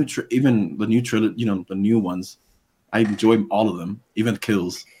even the new trilogy, the new ones, I enjoy all of them. Even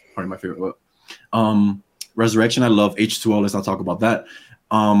Kills, probably my favorite. Resurrection, I love. H2O, let's not talk about that.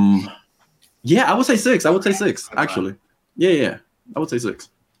 Yeah, I would say 6. Actually. Yeah, I would say 6.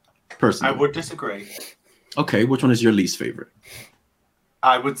 Personally, I would disagree. Okay, which one is your least favorite?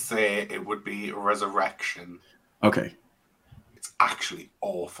 I would say it would be Resurrection. Okay. It's actually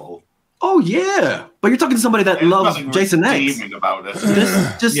awful. Oh yeah, but you're talking to somebody that loves Jason X. About it.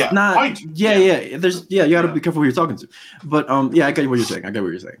 You gotta be careful who you're talking to. But yeah, I get what you're saying.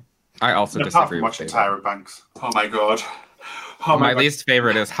 I also apart disagree from with watching Tyra Banks. Oh my god. My least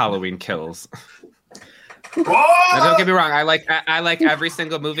favorite is Halloween Kills. Now, don't get me wrong. I like every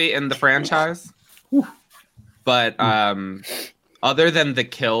single movie in the franchise. But other than the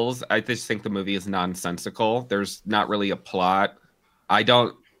kills, I just think the movie is nonsensical. There's not really a plot. I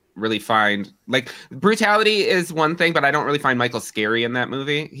don't really find brutality is one thing, but I don't really find Michael scary in that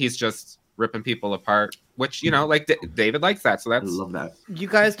movie. He's just ripping people apart, which David likes that. So that's, I love that. You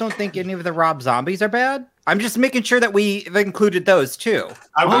guys don't think any of the Rob Zombies are bad? I'm just making sure that we've included those too.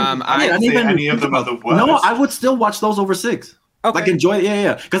 I didn't say any of them are the worst. No, I would still watch those over 6. Okay. Enjoy it.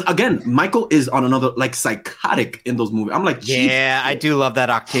 Yeah. Because again, Michael is on another psychotic in those movies. I'm like, yeah, I do love that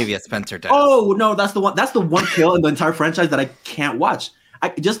Octavia Spencer does. Oh no, that's the one. That's the one kill in the entire franchise that I can't watch.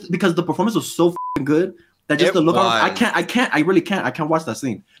 Just because the performance was so good that just the look on, I really can't. I can't watch that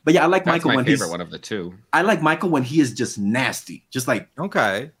scene. But yeah, I like Michael when he's favorite one of the two. I like Michael when he is just nasty, just like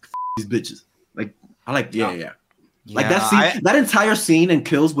these bitches. Like I like yeah. Like that scene, that entire scene in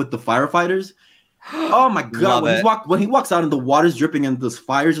Kills with the firefighters. Oh my god! When he walks out and the water's dripping and the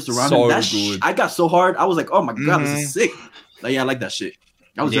fire's just around him, that I got so hard. I was like, oh my god, this is sick. Like, yeah, I like that shit.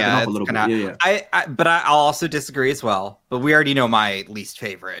 I was jerking off a little bit. Yeah. But I'll also disagree as well. But we already know my least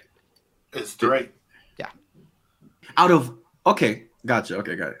favorite. It's 3. Yeah. Out of gotcha.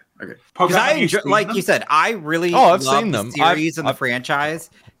 Okay, got it. Okay. Because I enjoy, like you said, I really I've seen them. The series and the franchise.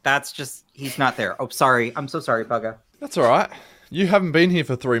 That's just he's not there. Oh, sorry. I'm so sorry, Pugga. That's all right. You haven't been here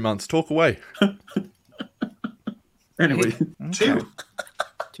for 3 months. Talk away. Anyway, 2.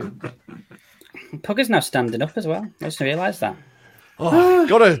 Pugga's now standing up as well. I just realised that. Oh,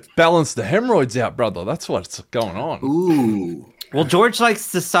 gotta balance the hemorrhoids out, brother. That's what's going on. Ooh. Well, George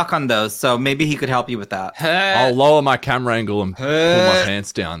likes to suck on those, so maybe he could help you with that. I'll lower my camera angle and pull my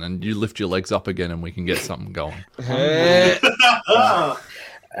pants down, and you lift your legs up again, and we can get something going.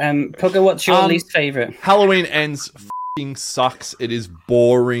 Pugga, what's your least favourite? Halloween Ends f***ing sucks. It is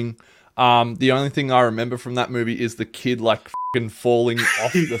boring. The only thing I remember from that movie is the kid f***ing falling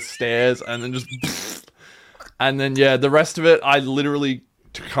off the stairs, and then just... And then, the rest of it, I literally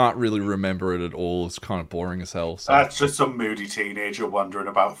can't really remember it at all. It's kind of boring as hell. So. That's just some moody teenager wandering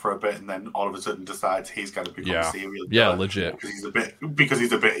about for a bit, and then all of a sudden decides he's going to become a serial killer. Yeah, legit. Because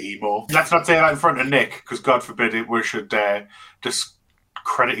he's a bit emo. Let's not say that in front of Nick, because God forbid we should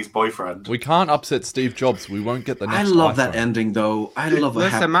discredit his boyfriend. We can't upset Steve Jobs. We won't get the next. I love iPhone. that ending, though. I love.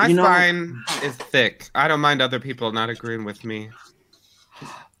 Listen, my spine is thick. I don't mind other people not agreeing with me.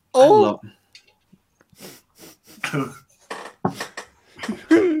 Do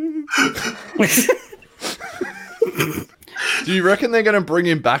you reckon they're going to bring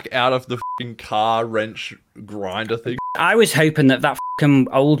him back out of the f***ing car wrench grinder thing? I was hoping that f***ing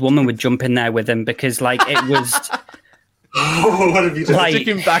old woman would jump in there with him because, it was... What have you done? Stick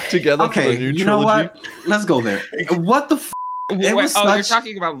him back together for the new trilogy. You know what? Let's go there. What the f***? You're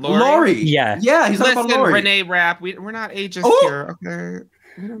talking about Lori? Yeah. Yeah, he's talking about Lori. Renee Rapp. We're not ageist here, okay?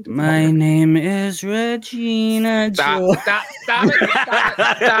 My name is Regina. Stop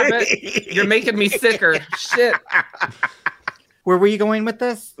it. You're making me sicker. Shit. Where were you going with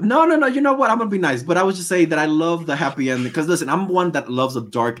this? No. You know what? I'm gonna be nice, but I was just saying that I love the happy ending because listen, I'm one that loves a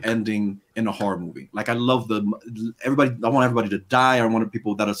dark ending in a horror movie. Like I love everybody. I want everybody to die. I want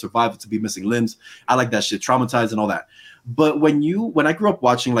people that are survived to be missing limbs. I like that shit, traumatized and all that. But when I grew up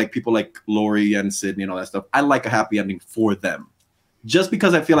watching like people like Lori and Sydney and all that stuff, I like a happy ending for them, just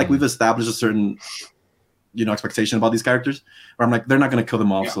because I feel like we've established a certain, expectation about these characters. Where I'm like, they're not gonna kill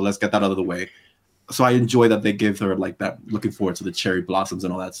them off, so let's get that out of the way. So I enjoy that they give her like that, looking forward to the cherry blossoms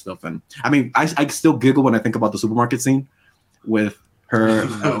and all that stuff. And I mean, I still giggle when I think about the supermarket scene with her.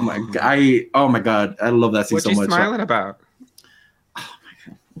 Oh my god, I love that scene so much. What you smiling about? Oh my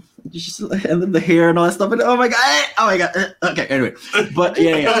god, and then the hair and all that stuff. And oh my god. Okay, anyway, but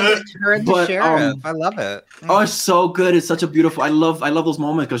yeah. Her and the sheriff. I love it. Oh, it's so good. It's such a beautiful. I love those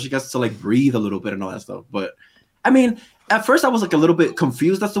moments because she gets to like breathe a little bit and all that stuff. But I mean, at first I was like a little bit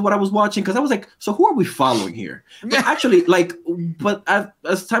confused as to what I was watching because I was like, so who are we following here? But actually, but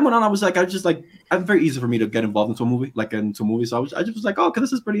as time went on, I was like, it's very easy for me to get involved into a movie, So I just was like, oh, okay,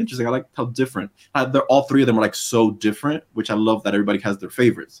 this is pretty interesting. I like how different. They're all three of them are like so different, which I love that everybody has their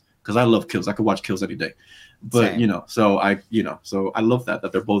favorites because I love kills. I could watch kills any day. But Same. so I love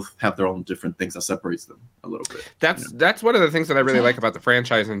that they both have their own different things that separates them a little bit. That's one of the things that I really like about the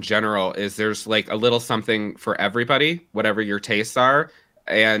franchise in general is there's like a little something for everybody, whatever your tastes are,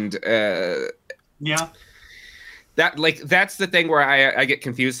 and that's the thing where I get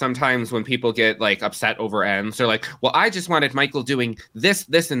confused sometimes when people get like upset over ends. They're like, well, I just wanted Michael doing this,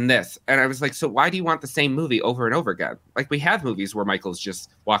 and this. And I was like, so why do you want the same movie over and over again? Like we have movies where Michael's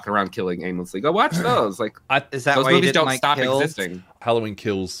just walking around killing aimlessly. Go watch those. Like is that those why movies don't like stop Kills? existing. Halloween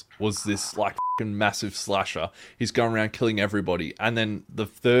Kills was this like massive slasher. He's going around killing everybody. And then the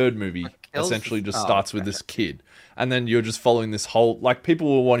third movie essentially just starts with this kid. And then you're just following this whole, like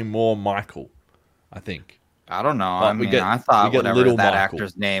people were wanting more Michael, I think. I don't know. But I thought whatever that Michael.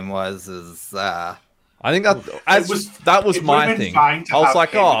 Actor's name was is. I think that was my thing. I was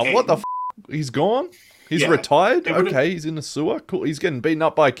like, oh, what the f***? He's gone? He's retired? Okay, he's in the sewer? Cool. He's getting beaten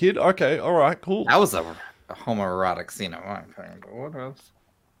up by a kid? Okay, all right, cool. That was a homoerotic scene at one point. What else?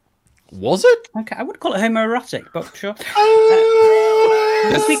 Was it? Okay, I would call it homoerotic, but sure.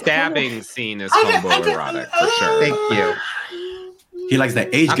 The stabbing scene is homoerotic for sure. Thank you. He likes that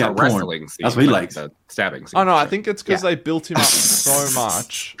age gap porn. That's what he likes. The stabbing scene. Oh no, I think it's because they built him up so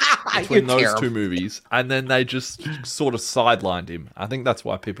much between those two movies, and then they just sort of sidelined him. I think that's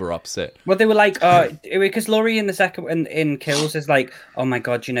why people are upset. Well, they were like, because Laurie in the second in Kills is like, oh my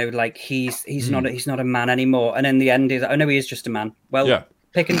god, like he's not a man anymore, and in the end he's, oh no, he is just a man. Well,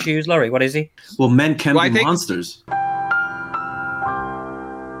 pick and choose, Laurie. What is he? Well, men can be monsters.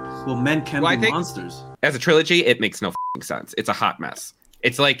 Well, men can be monsters. As a trilogy, it makes no sense. It's a hot mess.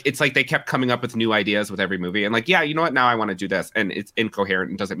 It's like they kept coming up with new ideas with every movie, and like, yeah, you know what? Now I want to do this, and it's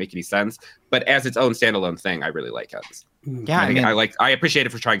incoherent and doesn't make any sense. But as its own standalone thing, I really like it. Yeah, I appreciate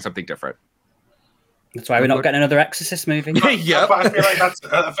it for trying something different. That's why we're not getting another Exorcist movie. Yeah, but I feel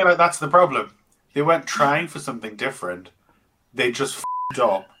like that's the problem. They weren't trying for something different. They just f***ed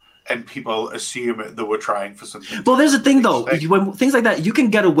up. And people assume they were trying for something. Well, there's a thing though. When things like that, you can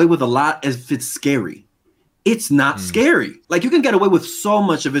get away with a lot if it's scary. It's not scary. Like you can get away with so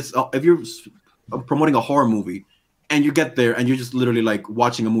much of it if you're promoting a horror movie, and you get there and you're just literally like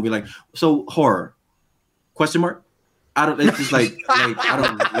watching a movie like so horror. Question mark? I don't. It's just like I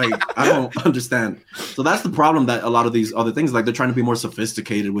don't understand. So that's the problem that a lot of these other things like they're trying to be more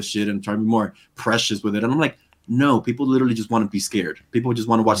sophisticated with shit and trying to be more precious with it. And I'm like. No, people literally just want to be scared. People just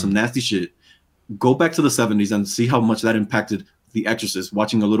want to watch some nasty shit. Go back to the 70s and see how much that impacted The Exorcist,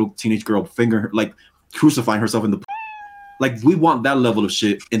 watching a little teenage girl crucifying herself in the... Like, we want that level of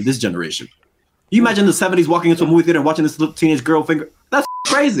shit in this generation. You imagine the 70s walking into a movie theater and watching this little teenage girl finger... That's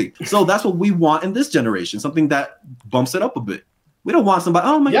crazy. So that's what we want in this generation. Something that bumps it up a bit. We don't want somebody...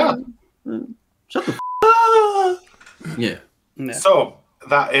 Oh, my God. Shut the Yeah. So,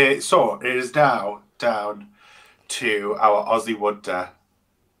 it is now down... to our Aussie Wonder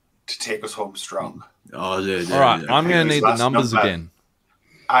to take us home strong. All right, I'm going to need the numbers again.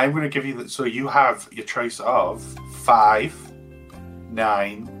 I'm going to give you so you have your choice of 5,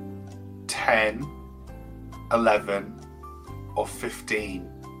 9, 10, 11, or 15.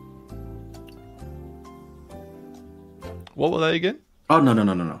 What were they again? Oh, no. Oh,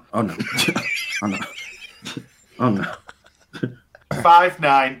 no. Oh, no. 5,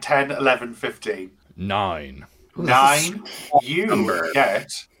 9, 10, 11, 15. 9. 9, you get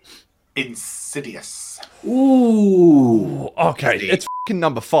Insidious. Ooh. Okay, it's fucking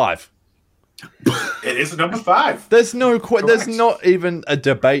number 5. It is number 5. There's no there's not even a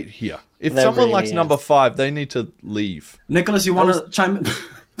debate here. If There someone really likes is. number 5, they need to leave. Nicholas, you want to chime in?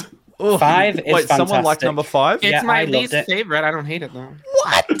 5 is Wait, someone liked fantastic. number 5? It's Yeah, my I loved least it. favorite. I don't hate it though.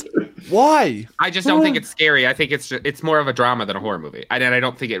 What? Why? I just don't think it's scary. I think it's more of a drama than a horror movie. I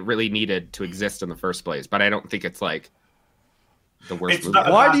don't think it really needed to exist in the first place. But I don't think it's like the worst It's movie.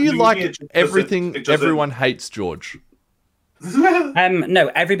 not- Why do you Movie, like it just everything doesn't- everyone hates, George?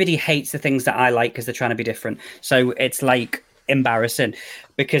 No, everybody hates the things that I like because they're trying to be different. So it's like embarrassing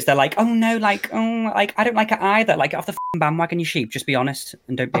because they're like, oh no, like I don't like it either. Like, get off the f***ing bandwagon, you sheep. Just be honest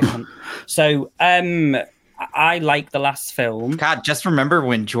and don't be a cunt. So I like the last film. God, just remember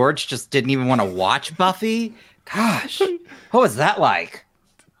when George just didn't even want to watch Buffy? Gosh, what was that like?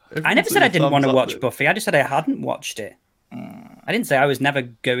 I never said I didn't want to watch Buffy. Buffy. I just said I hadn't watched it. I didn't say I was never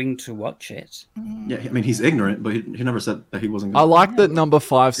going to watch it. Yeah, I mean, he's ignorant, but he never said that he wasn't. I like that number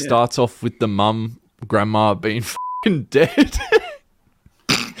 5 starts off with the mum, grandma being fucking dead.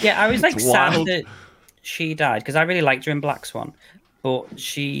 Yeah, I was like It's sad wild. that she died because I really liked her in Black Swan. But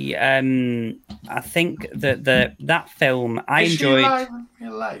she, I think that that film I Is enjoyed. she alive in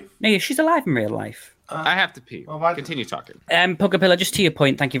real life? No, she's alive in real life. I have to pee. Well, why- Continue talking. Pugapilla, just to your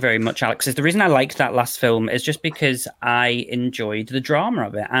point, thank you very much, Alex. Is the reason I liked that last film is just because I enjoyed the drama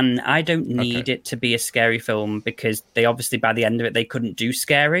of it, and I don't need it to be a scary film because they obviously by the end of it they couldn't do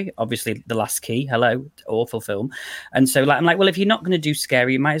scary. Obviously, The Last Key, hello, awful film, and so I'm like, well, if you're not going to do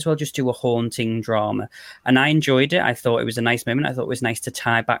scary, you might as well just do a haunting drama. And I enjoyed it. I thought it was a nice moment. I thought it was nice to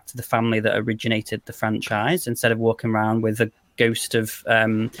tie back to the family that originated the franchise instead of walking around with a ghost of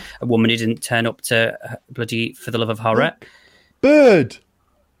a woman who didn't turn up to bloody For the Love of Horror. Bird.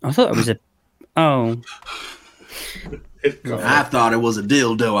 I thought it was a. Oh, I thought it was a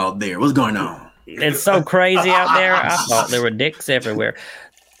dildo out there. What's going on? it's so crazy out there. I thought there were dicks everywhere.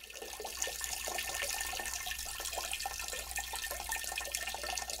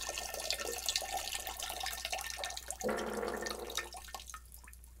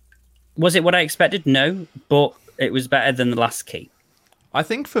 Was it what I expected? No, but it was better than The Last Key. I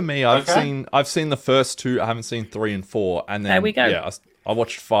think for me, I've seen the first 2. I haven't seen 3 and 4, and then There we go. Yeah, I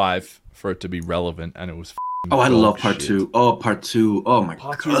watched 5 for it to be relevant, and it was. Oh, I love dog part shit. 2. Oh, part 2. Oh my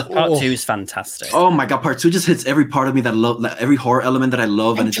god. Part 2 is fantastic. Oh my god, part 2 just hits every part of me that I love, like, every horror element that I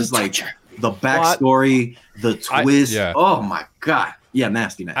love, and it's just like the backstory, the twist. yeah. Oh my god. Yeah,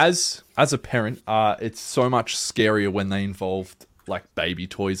 nasty. As a parent, it's so much scarier when they involved like baby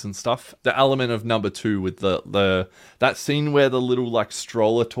toys and stuff. The element of number 2 with the that scene where the little like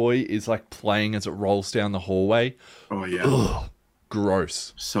stroller toy is like playing as it rolls down the hallway. Oh yeah. Ugh,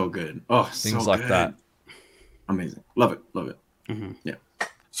 gross. So good. Oh, Things so like good. that. Amazing. Love it. Love it. Mm-hmm. Yeah.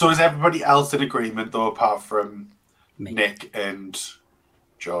 So is everybody else in agreement though, apart from Nick and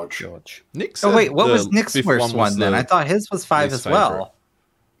George? Nick Oh said wait, what the was Nick's fifth worst one then? the I thought his was 5 least as well. favorite.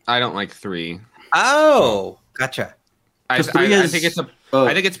 I don't like 3. Oh, gotcha. I 'Cause 3 I is- think it's a. oh.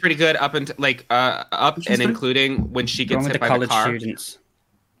 I think it's pretty good up until up Which and is good. including when she Wrong gets with hit the by the college car. students.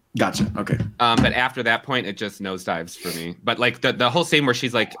 Gotcha. Okay. But after that point, it just nosedives for me. But like the whole scene where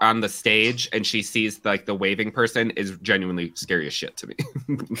she's like on the stage and she sees like the waving person is genuinely scary as shit to me.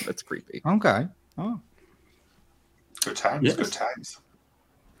 That's creepy. Okay. Oh. Good times. Yes. Good times.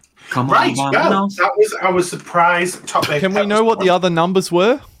 Come on. Right. Bob. Well, No. that was our surprise topic. Can we know what the other numbers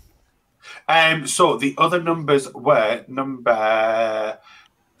were? So the other numbers were number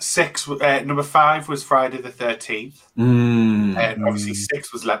 6. Number 5 was Friday the 13th. And obviously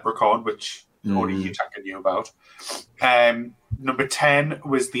 6 was Leprechaun, which only you knew about. Number 10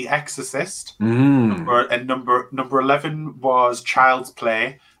 was The Exorcist. And number 11 was Child's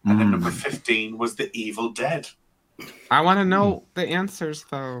Play. And then number 15 was The Evil Dead. I want to know the answers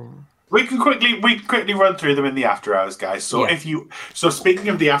though. We can quickly run through them in the after hours, guys. So speaking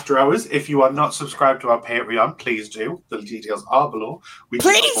of the after hours, if you are not subscribed to our Patreon, please do. The details are below. We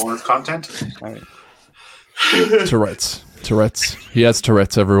do bonus content. Tourette's. He has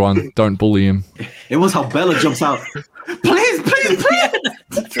Tourette's, everyone. Don't bully him. It was how Bella jumps out. Please.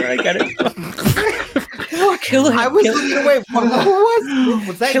 That's where I get it. Kill him. I was looking away. Who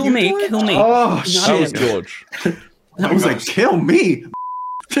was that? Kill you, me. George? Kill me. Oh, Not That was him. George. I was like, kill me.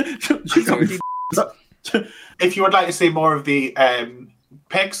 If you would like to see more of the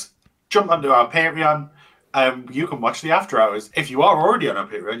pics, jump onto our Patreon. You can watch the after hours. If you are already on our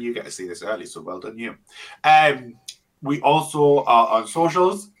Patreon, you get to see this early, so well done you. We also are on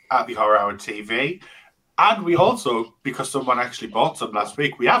socials at the Horror Hour TV. And we also, because someone actually bought some last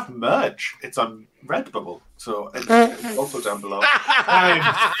week, we have merch. It's on Redbubble. So it's also down below.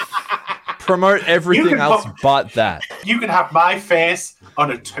 Promote everything else but that. You can have my face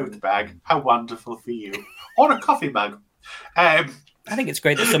on a tote bag. How wonderful for you. Or a coffee mug. I think it's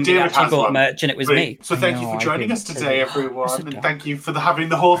great that somebody David actually has bought one. merch and it was me. So thank you know, for I joining did. us today, everyone, and dog. thank you for having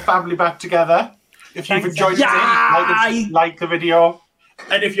the whole family back together. If you've Thanks, enjoyed it, like the video.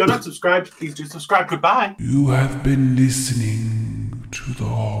 And if you're not subscribed, please do subscribe. Goodbye. You have been listening to the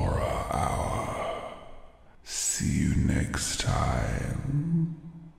Horror Hour. See you next time.